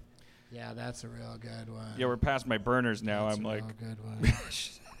 Yeah, that's a real good one. Yeah, we're past my burners now. That's I'm a like real good one.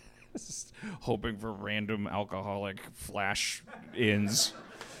 hoping for random alcoholic flash ins.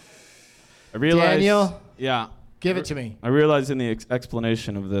 I realized, Daniel? Yeah. Give it to me. I realized in the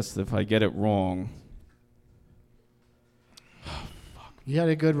explanation of this, if I get it wrong. You had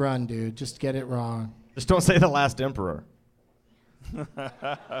a good run, dude. Just get it wrong. Just don't say The Last Emperor. You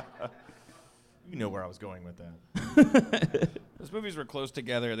know where I was going with that. Those movies were close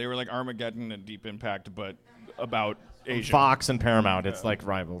together. They were like Armageddon and Deep Impact, but about Asia. Fox and Paramount, it's like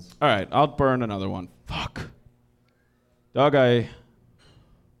rivals. All right, I'll burn another one. Fuck. Doug, I,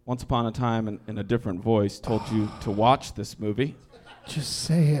 once upon a time in a different voice, told you to watch this movie. Just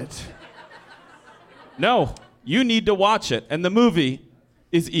say it. No, you need to watch it, and the movie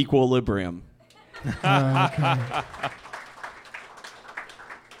is Equilibrium. Okay.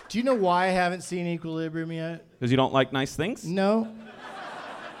 Do you know why I haven't seen Equilibrium yet? Because you don't like nice things? No.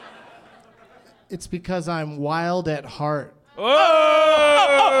 It's because I'm wild at heart.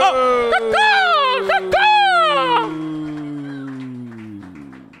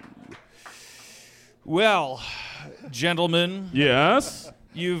 Well, gentlemen. Yes?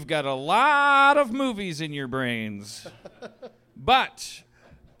 You've got a lot of movies in your brains. But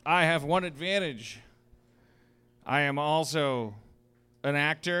I have one advantage. I am also an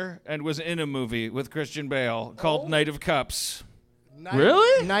actor and was in a movie with Christian Bale called Night of Cups.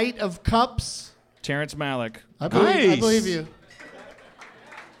 Really? Night of Cups? Terrence Malick. I believe you.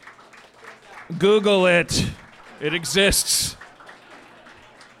 Google it. It exists.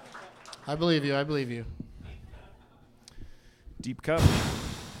 I believe you. Deep Cup.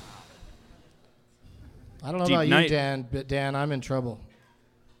 I don't know Deep about Night. you, Dan, but Dan, I'm in trouble.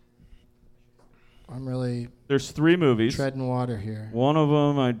 I'm really There's 3 movies. treading water here. One of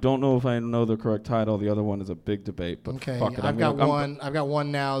them, I don't know if I know the correct title. The other one is a big debate. But Okay, fuck it. I've got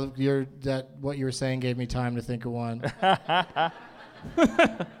one now. What you were saying gave me time to think of one.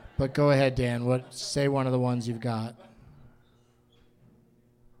 But go ahead, Dan. Say one of the ones you've got.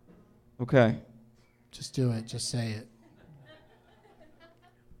 Okay. Just do it. Just say it.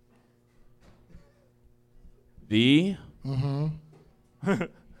 There's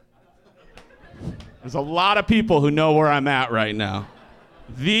a lot of people who know where I'm at right now.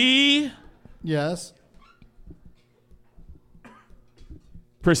 Yes.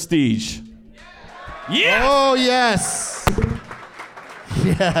 Prestige. Yeah. Oh yes.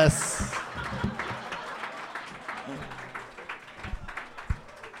 Yes.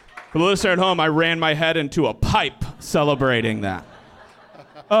 For the listener at home, I ran my head into a pipe celebrating that.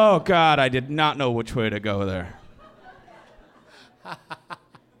 Oh, God, I did not know which way to go there.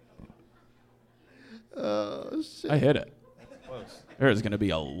 Oh, shit. I hit it. There is going to be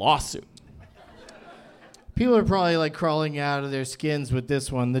a lawsuit. People are probably like crawling out of their skins with this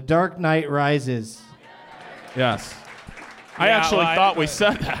one. The Dark Knight Rises. Yes. I actually thought we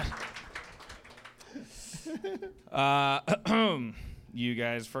said that. You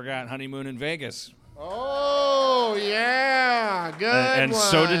guys forgot Honeymoon in Vegas. Oh, yeah. Good And one.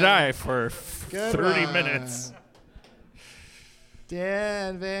 so did I for Good 30 one. minutes.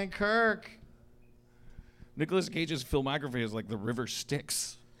 Dan Van Kirk. Nicolas Cage's filmography is like the river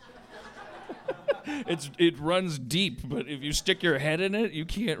Styx. It runs deep, but if you stick your head in it, you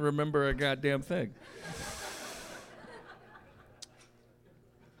can't remember a goddamn thing.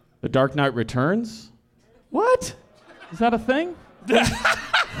 The Dark Knight Returns? What? Is that a thing?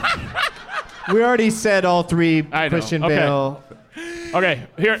 We already said all three I know. Christian Okay. Bale. Okay,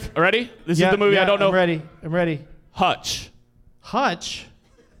 here. Ready? This is the movie I don't know. I'm ready. Hutch. Hutch?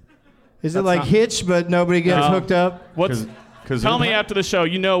 Is it That's like not- Hitch, but nobody gets No. hooked up? What's? Tell me after the show.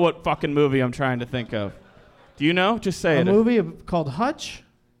 You know what fucking movie I'm trying to think of. Do you know? Just say A it. movie called Hutch?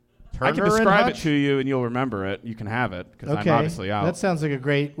 I can Turner and describe it Hutch? to you and you'll remember it. You can have it because Okay. I'm obviously out. That sounds like a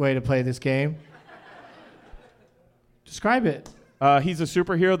great way to play this game. Describe it. He's a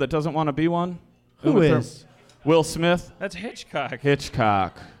superhero that doesn't want to be one. Who is? Will Smith. That's Hitchcock.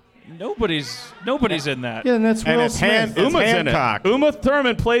 Hitchcock. Nobody's in that. Yeah, and that's And Will it's Smith. Uma's Hancock. in it. Uma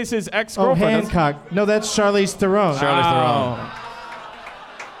Thurman plays his Oh, ex-girlfriend. Hancock. No, that's Charlize Theron.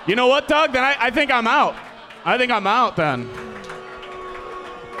 You know what, Doug? Then I think I'm out. I think I'm out then.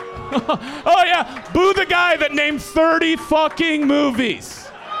 Oh yeah, boo the guy that named 30 fucking movies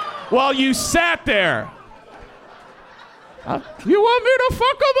while you sat there. You want me to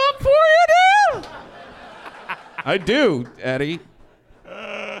fuck them up for you, dude? I do, Eddie.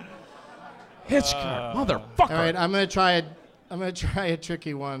 Hitchcock, motherfucker. All right, I'm gonna try a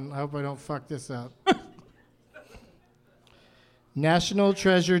tricky one. I hope I don't fuck this up. National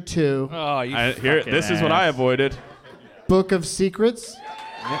Treasure 2. Oh, you Here, this is what I avoided. Book of Secrets.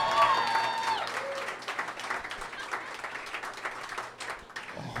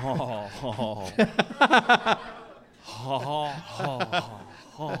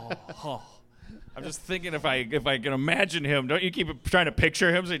 I'm just thinking if I can imagine him. Don't you keep trying to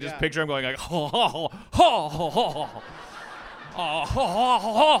picture him? So you just picture him going like,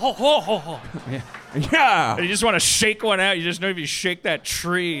 Yeah. And you just want to shake one out. You just know if you shake that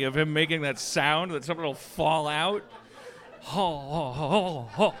tree of him making that sound, that something will fall out.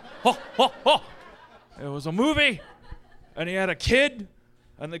 It was a movie, and he had a kid,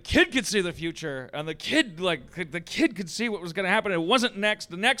 and the kid could see the future, and the kid could see what was going to happen. It wasn't next.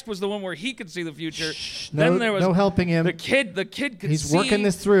 The next was the one where he could see the future. No- Then there was no helping him. The kid could He's see. working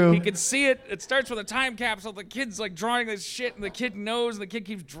this through. He could see it. It starts with a time capsule. The kid's like drawing this shit, and the kid knows, and the kid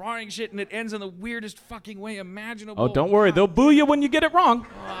keeps drawing shit, and it ends in the weirdest fucking way imaginable. Oh, don't worry. They'll boo you when you get it wrong.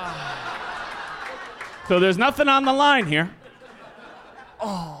 So there's nothing on the line here.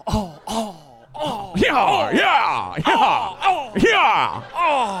 Yeah.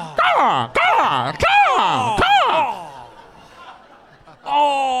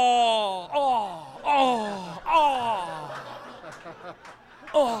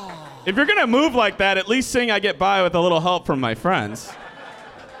 If you're gonna move like that, at least sing "I Get By" with a little help from my friends.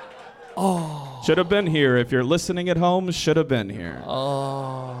 Should have been here. If you're listening at home, should have been here.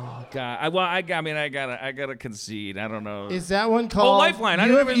 Oh God! I gotta concede. I don't know. Is that one called? Lifeline. I You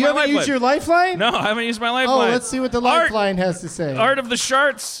didn't haven't, even use you my haven't lifeline. used your lifeline? No, I haven't used my Oh, lifeline. let's see what the Art- lifeline has to say. Art of the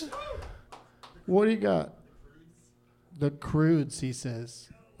Sharts. What do you got? The Croods, he says.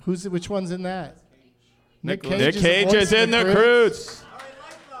 Which one's in that? Nick Cage Cage is in the Croods.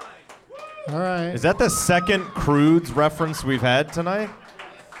 All right. Is that the second Croods reference we've had tonight?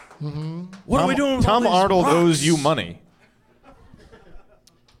 Mm-hmm. What are we doing with Tom all these Arnold rocks? owes you money.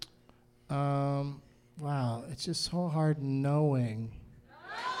 Wow, it's just so hard knowing.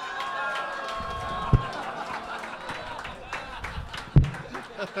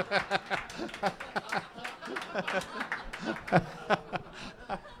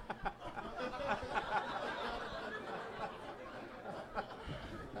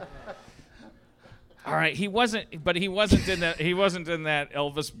 All right, he wasn't in that. He wasn't in that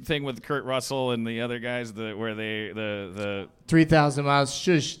Elvis thing with Kurt Russell and the other guys. The 3,000 miles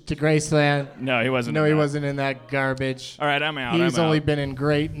shush to Graceland. No, he wasn't. No, in he that. wasn't in that garbage. All right, I'm out. He's I'm only out. been in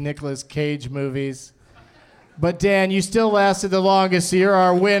great Nicolas Cage movies. But Dan, you still lasted the longest, so you're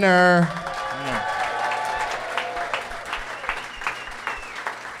our winner.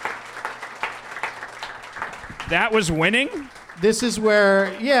 That was winning. This is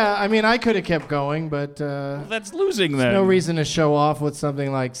where, yeah, I mean, I could have kept going, but That's losing there's then. no reason to show off with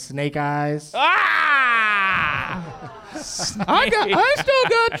something like Snake Eyes. Ah! I still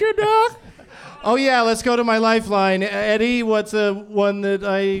got you, Doc. Oh, yeah, let's go to my lifeline. Eddie, what's a one that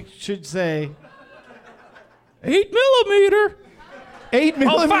I should say? 8 millimeter. 8 Oh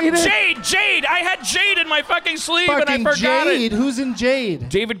millimeter? fuck, Jade! I had Jade in my fucking sleeve Fucking and I forgot Jade. it. Who's in Jade?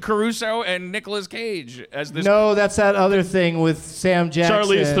 David Caruso and Nicolas Cage as this. No, that's that other thing with Sam Jackson.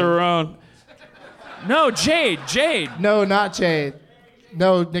 Charlize Theron. No, Jade. No, not Jade.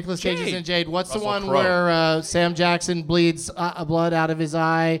 No, Nicolas Cage is Jade. in Jade. What's Russell the one Crowe. where Sam Jackson bleeds blood out of his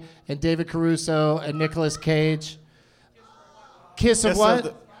eye, and David Caruso and Nicolas Cage? Kiss of Kiss what? of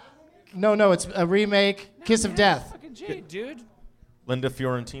the- No, it's a remake. Kiss of Death. Fucking Jade, dude. Linda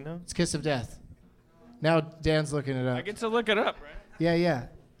Fiorentino? It's Kiss of Death. Now Dan's looking it up. I get to look it up, right? Yeah.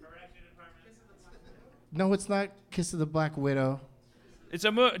 No, it's not Kiss of the Black Widow. It's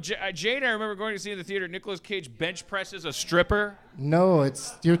a Jade. I remember going to see in the theater. Nicolas Cage bench presses a stripper. No,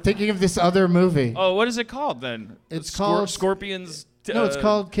 you're thinking of this other movie. Oh, what is it called then? It's called Scorpions. No, it's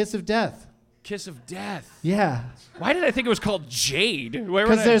called Kiss of Death. Kiss of Death. Yeah. Why did I think it was called Jade?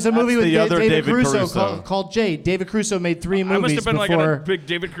 Because there's a movie with David Caruso Caruso. called Jade. David Caruso made 3 movies I must have been before. like a big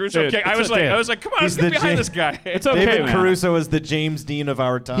David Caruso. Dude, Okay, I was like, come on, let's He's get the behind J- this guy. It's okay, David man. Caruso is the James Dean of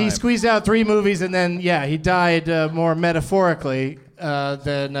our time. He squeezed out 3 movies, and then he died more metaphorically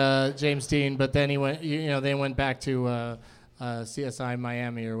than James Dean. But then he went, they went back to CSI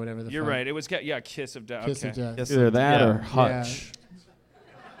Miami or whatever the. You're fuck. right. It was Kiss of Death. Kiss Okay. of Death. Yes, Either that yeah. or Hutch.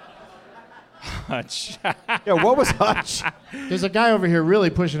 Hutch. Yeah, what was Hutch? There's a guy over here really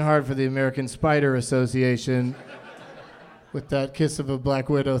pushing hard for the American Spider Association with that Kiss of a Black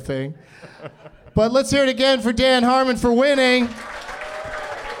Widow thing. But let's hear it again for Dan Harmon for winning.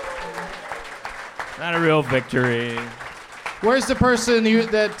 Not a real victory. Where's the person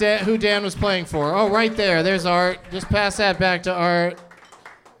who Dan was playing for? Oh, right there. There's Art. Just pass that back to Art.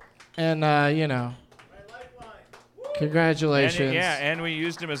 And, congratulations. And we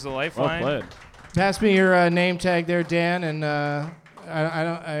used him as the lifeline. Well played. Pass me your name tag there, Dan, and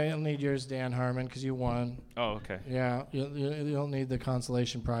I don't need yours, Dan Harmon, because you won. Oh, okay. Yeah, you don't need the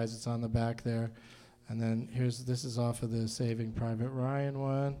consolation prize. It's on the back there. And then this is off of the Saving Private Ryan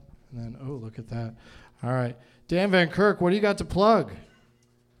one. And then, oh, look at that. All right. Dan Van Kirk, what do you got to plug?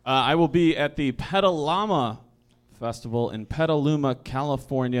 I will be at the Petalama Festival in Petaluma,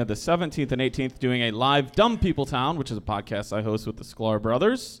 California, the 17th and 18th, doing a live Dumb People Town, which is a podcast I host with the Sklar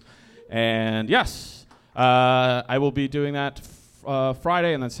Brothers. And yes, I will be doing that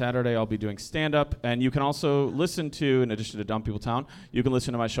Friday, and then Saturday I'll be doing stand-up. And you can also listen to, in addition to Dumb People Town, you can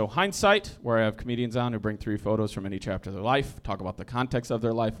listen to my show Hindsight, where I have comedians on who bring 3 photos from any chapter of their life, talk about the context of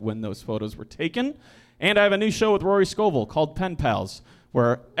their life, when those photos were taken. And I have a new show with Rory Scovel called Pen Pals,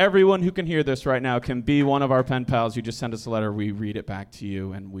 where everyone who can hear this right now can be one of our pen pals. You just send us a letter, we read it back to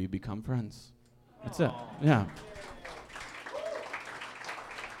you, and we become friends. That's it. Yeah.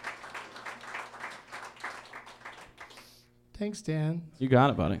 Thanks, Dan. You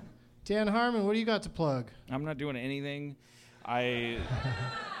got it, buddy. Dan Harmon, what do you got to plug? I'm not doing anything. I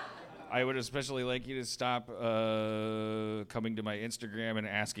would especially like you to stop coming to my Instagram and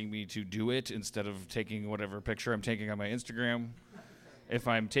asking me to do it instead of taking whatever picture I'm taking on my Instagram. If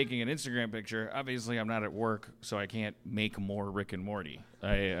I'm taking an Instagram picture, obviously I'm not at work, so I can't make more Rick and Morty.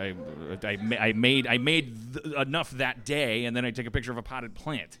 I made enough that day, and then I take a picture of a potted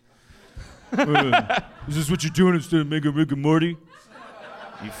plant. Is this what you're doing instead of making Rick and Morty?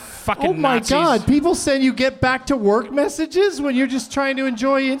 You fucking Oh my Nazis. God! People send you get back to work messages when you're just trying to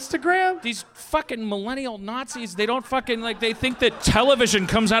enjoy Instagram. These fucking millennial Nazis, they don't fucking, they think that television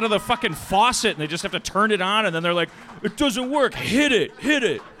comes out of the fucking faucet and they just have to turn it on and then they're like, it doesn't work, hit it.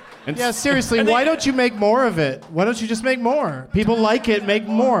 And yeah, seriously, why don't you make more of it? Why don't you just make more? People like it, make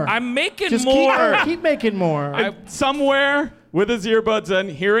more. I'm making just more. Keep making more. Somewhere with his earbuds in,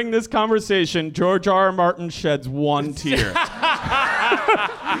 hearing this conversation, George R. Martin sheds one tear.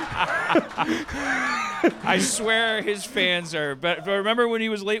 I swear his fans are. But remember when he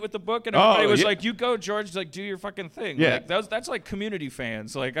was late with the book and everybody was like, "You go, George." He's like, "Do your fucking thing." Yeah. Like, that's like community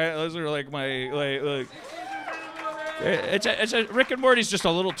fans. Like those are like my like. It's Rick and Morty's just a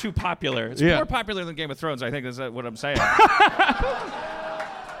little too popular. It's more popular than Game of Thrones. I think is what I'm saying.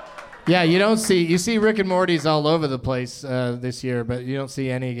 Yeah, you see Rick and Morty's all over the place this year, but you don't see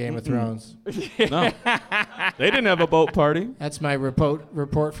any Game of Thrones. No. They didn't have a boat party. That's my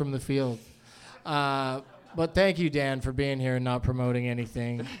report from the field. But thank you, Dan, for being here and not promoting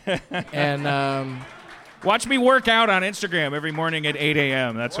anything. And watch me work out on Instagram every morning at 8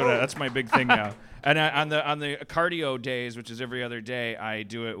 a.m. That's my big thing now. And on the cardio days, which is every other day, I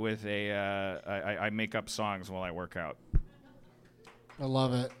do it with I make up songs while I work out. I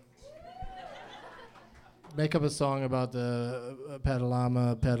love it. Make up a song about the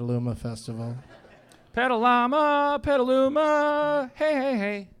Petaluma Festival. Petaluma, hey, hey,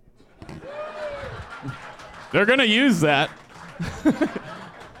 hey. They're going to use that.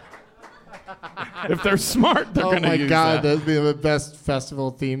 If they're smart, they're going to use that. Oh my God, that'd be the best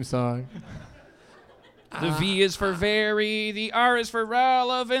festival theme song. The V is for very, the R is for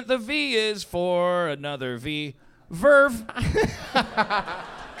relevant, the V is for another V. Verve.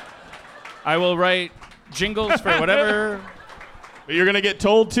 I will write jingles for whatever. But you're going to get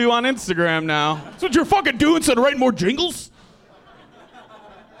told to on Instagram now. That's what you're fucking doing instead of writing more jingles?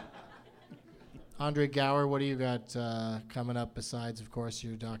 Andre Gower, what do you got coming up besides, of course,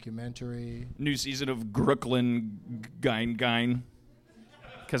 your documentary? New season of Brooklyn Gine.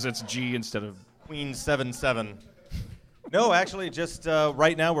 Because it's G instead of Queen 7-7. No, actually, just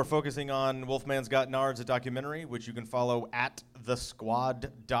right now we're focusing on Wolfman's Got Nards, a documentary, which you can follow at The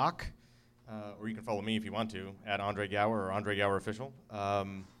Squad Doc. Or you can follow me if you want to, at Andre Gower or Andre Gower Official.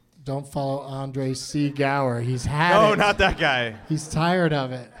 Don't follow Andre C. Gower. He's had it. No, not that guy. He's tired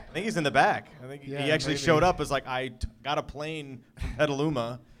of it. I think he's in the back. I think Yeah, he actually maybe. showed up as like, I got a plane from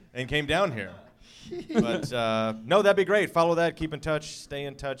Petaluma and came down here. But no, that'd be great. Follow that. Keep in touch. Stay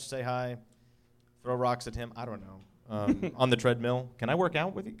in touch. Say hi. Throw rocks at him. I don't know. On the treadmill. Can I work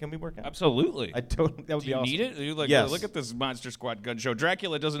out with you? Can we work out? Absolutely. That would Do be you awesome. need it? You're like, Yes. look at this Monster Squad gun show.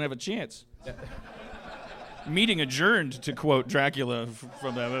 Dracula doesn't have a chance. Meeting adjourned, to quote Dracula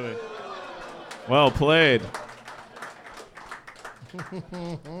from that movie. Well played.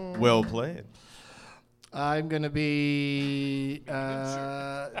 Well played. I'm going to be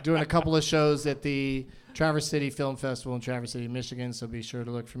doing a couple of shows at the Traverse City Film Festival in Traverse City, Michigan, so be sure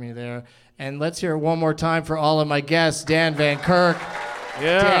to look for me there. And let's hear it one more time for all of my guests, Dan Van Kirk,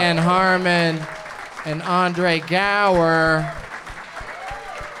 Dan Harmon, and Andre Gower.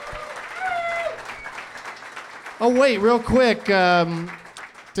 Oh, wait, real quick.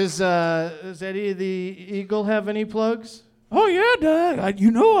 Does Eddie the Eagle have any plugs? Oh yeah, Doug.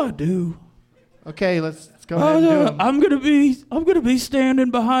 You know I do. Okay, let's go ahead and do them. I'm gonna be standing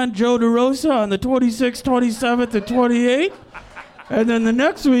behind Joe DeRosa on the 26th, 27th, and 28th, and then the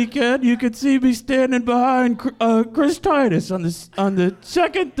next weekend you could see me standing behind Chris Titus on the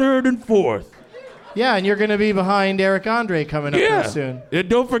 2nd, 3rd, and 4th. Yeah, and you're going to be behind Eric Andre coming up here soon. And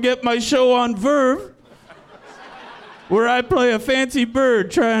don't forget my show on Verve, where I play a fancy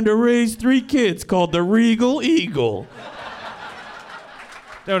bird trying to raise 3 kids called the Regal Eagle.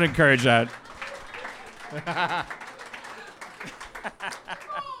 Don't encourage that.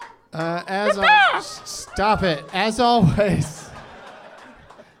 Stop it. As always,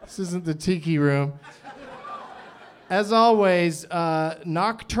 this isn't the tiki room. As always,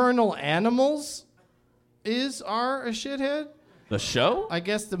 Nocturnal Animals are a shithead. The show? I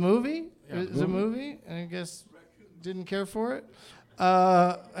guess the movie is a movie, and I guess didn't care for it.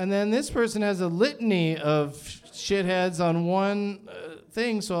 And then this person has a litany of shitheads on one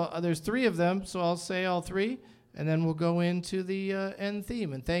thing, so there's 3 of them, so I'll say all 3, and then we'll go into the end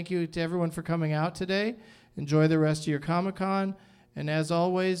theme. And thank you to everyone for coming out today. Enjoy the rest of your Comic-Con. And as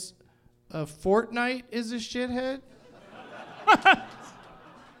always, Fortnite is a shithead.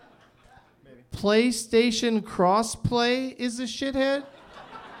 PlayStation Crossplay is a shithead.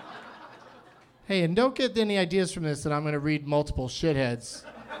 Hey, and don't get any ideas from this that I'm going to read multiple shitheads.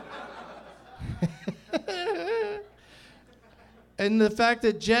 And the fact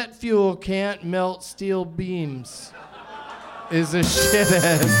that jet fuel can't melt steel beams is a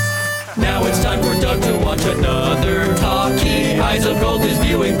shithead. Now it's time for Doug to watch another talkie. Eyes of gold, his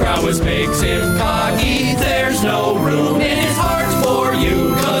viewing prowess makes him cocky. There's no room in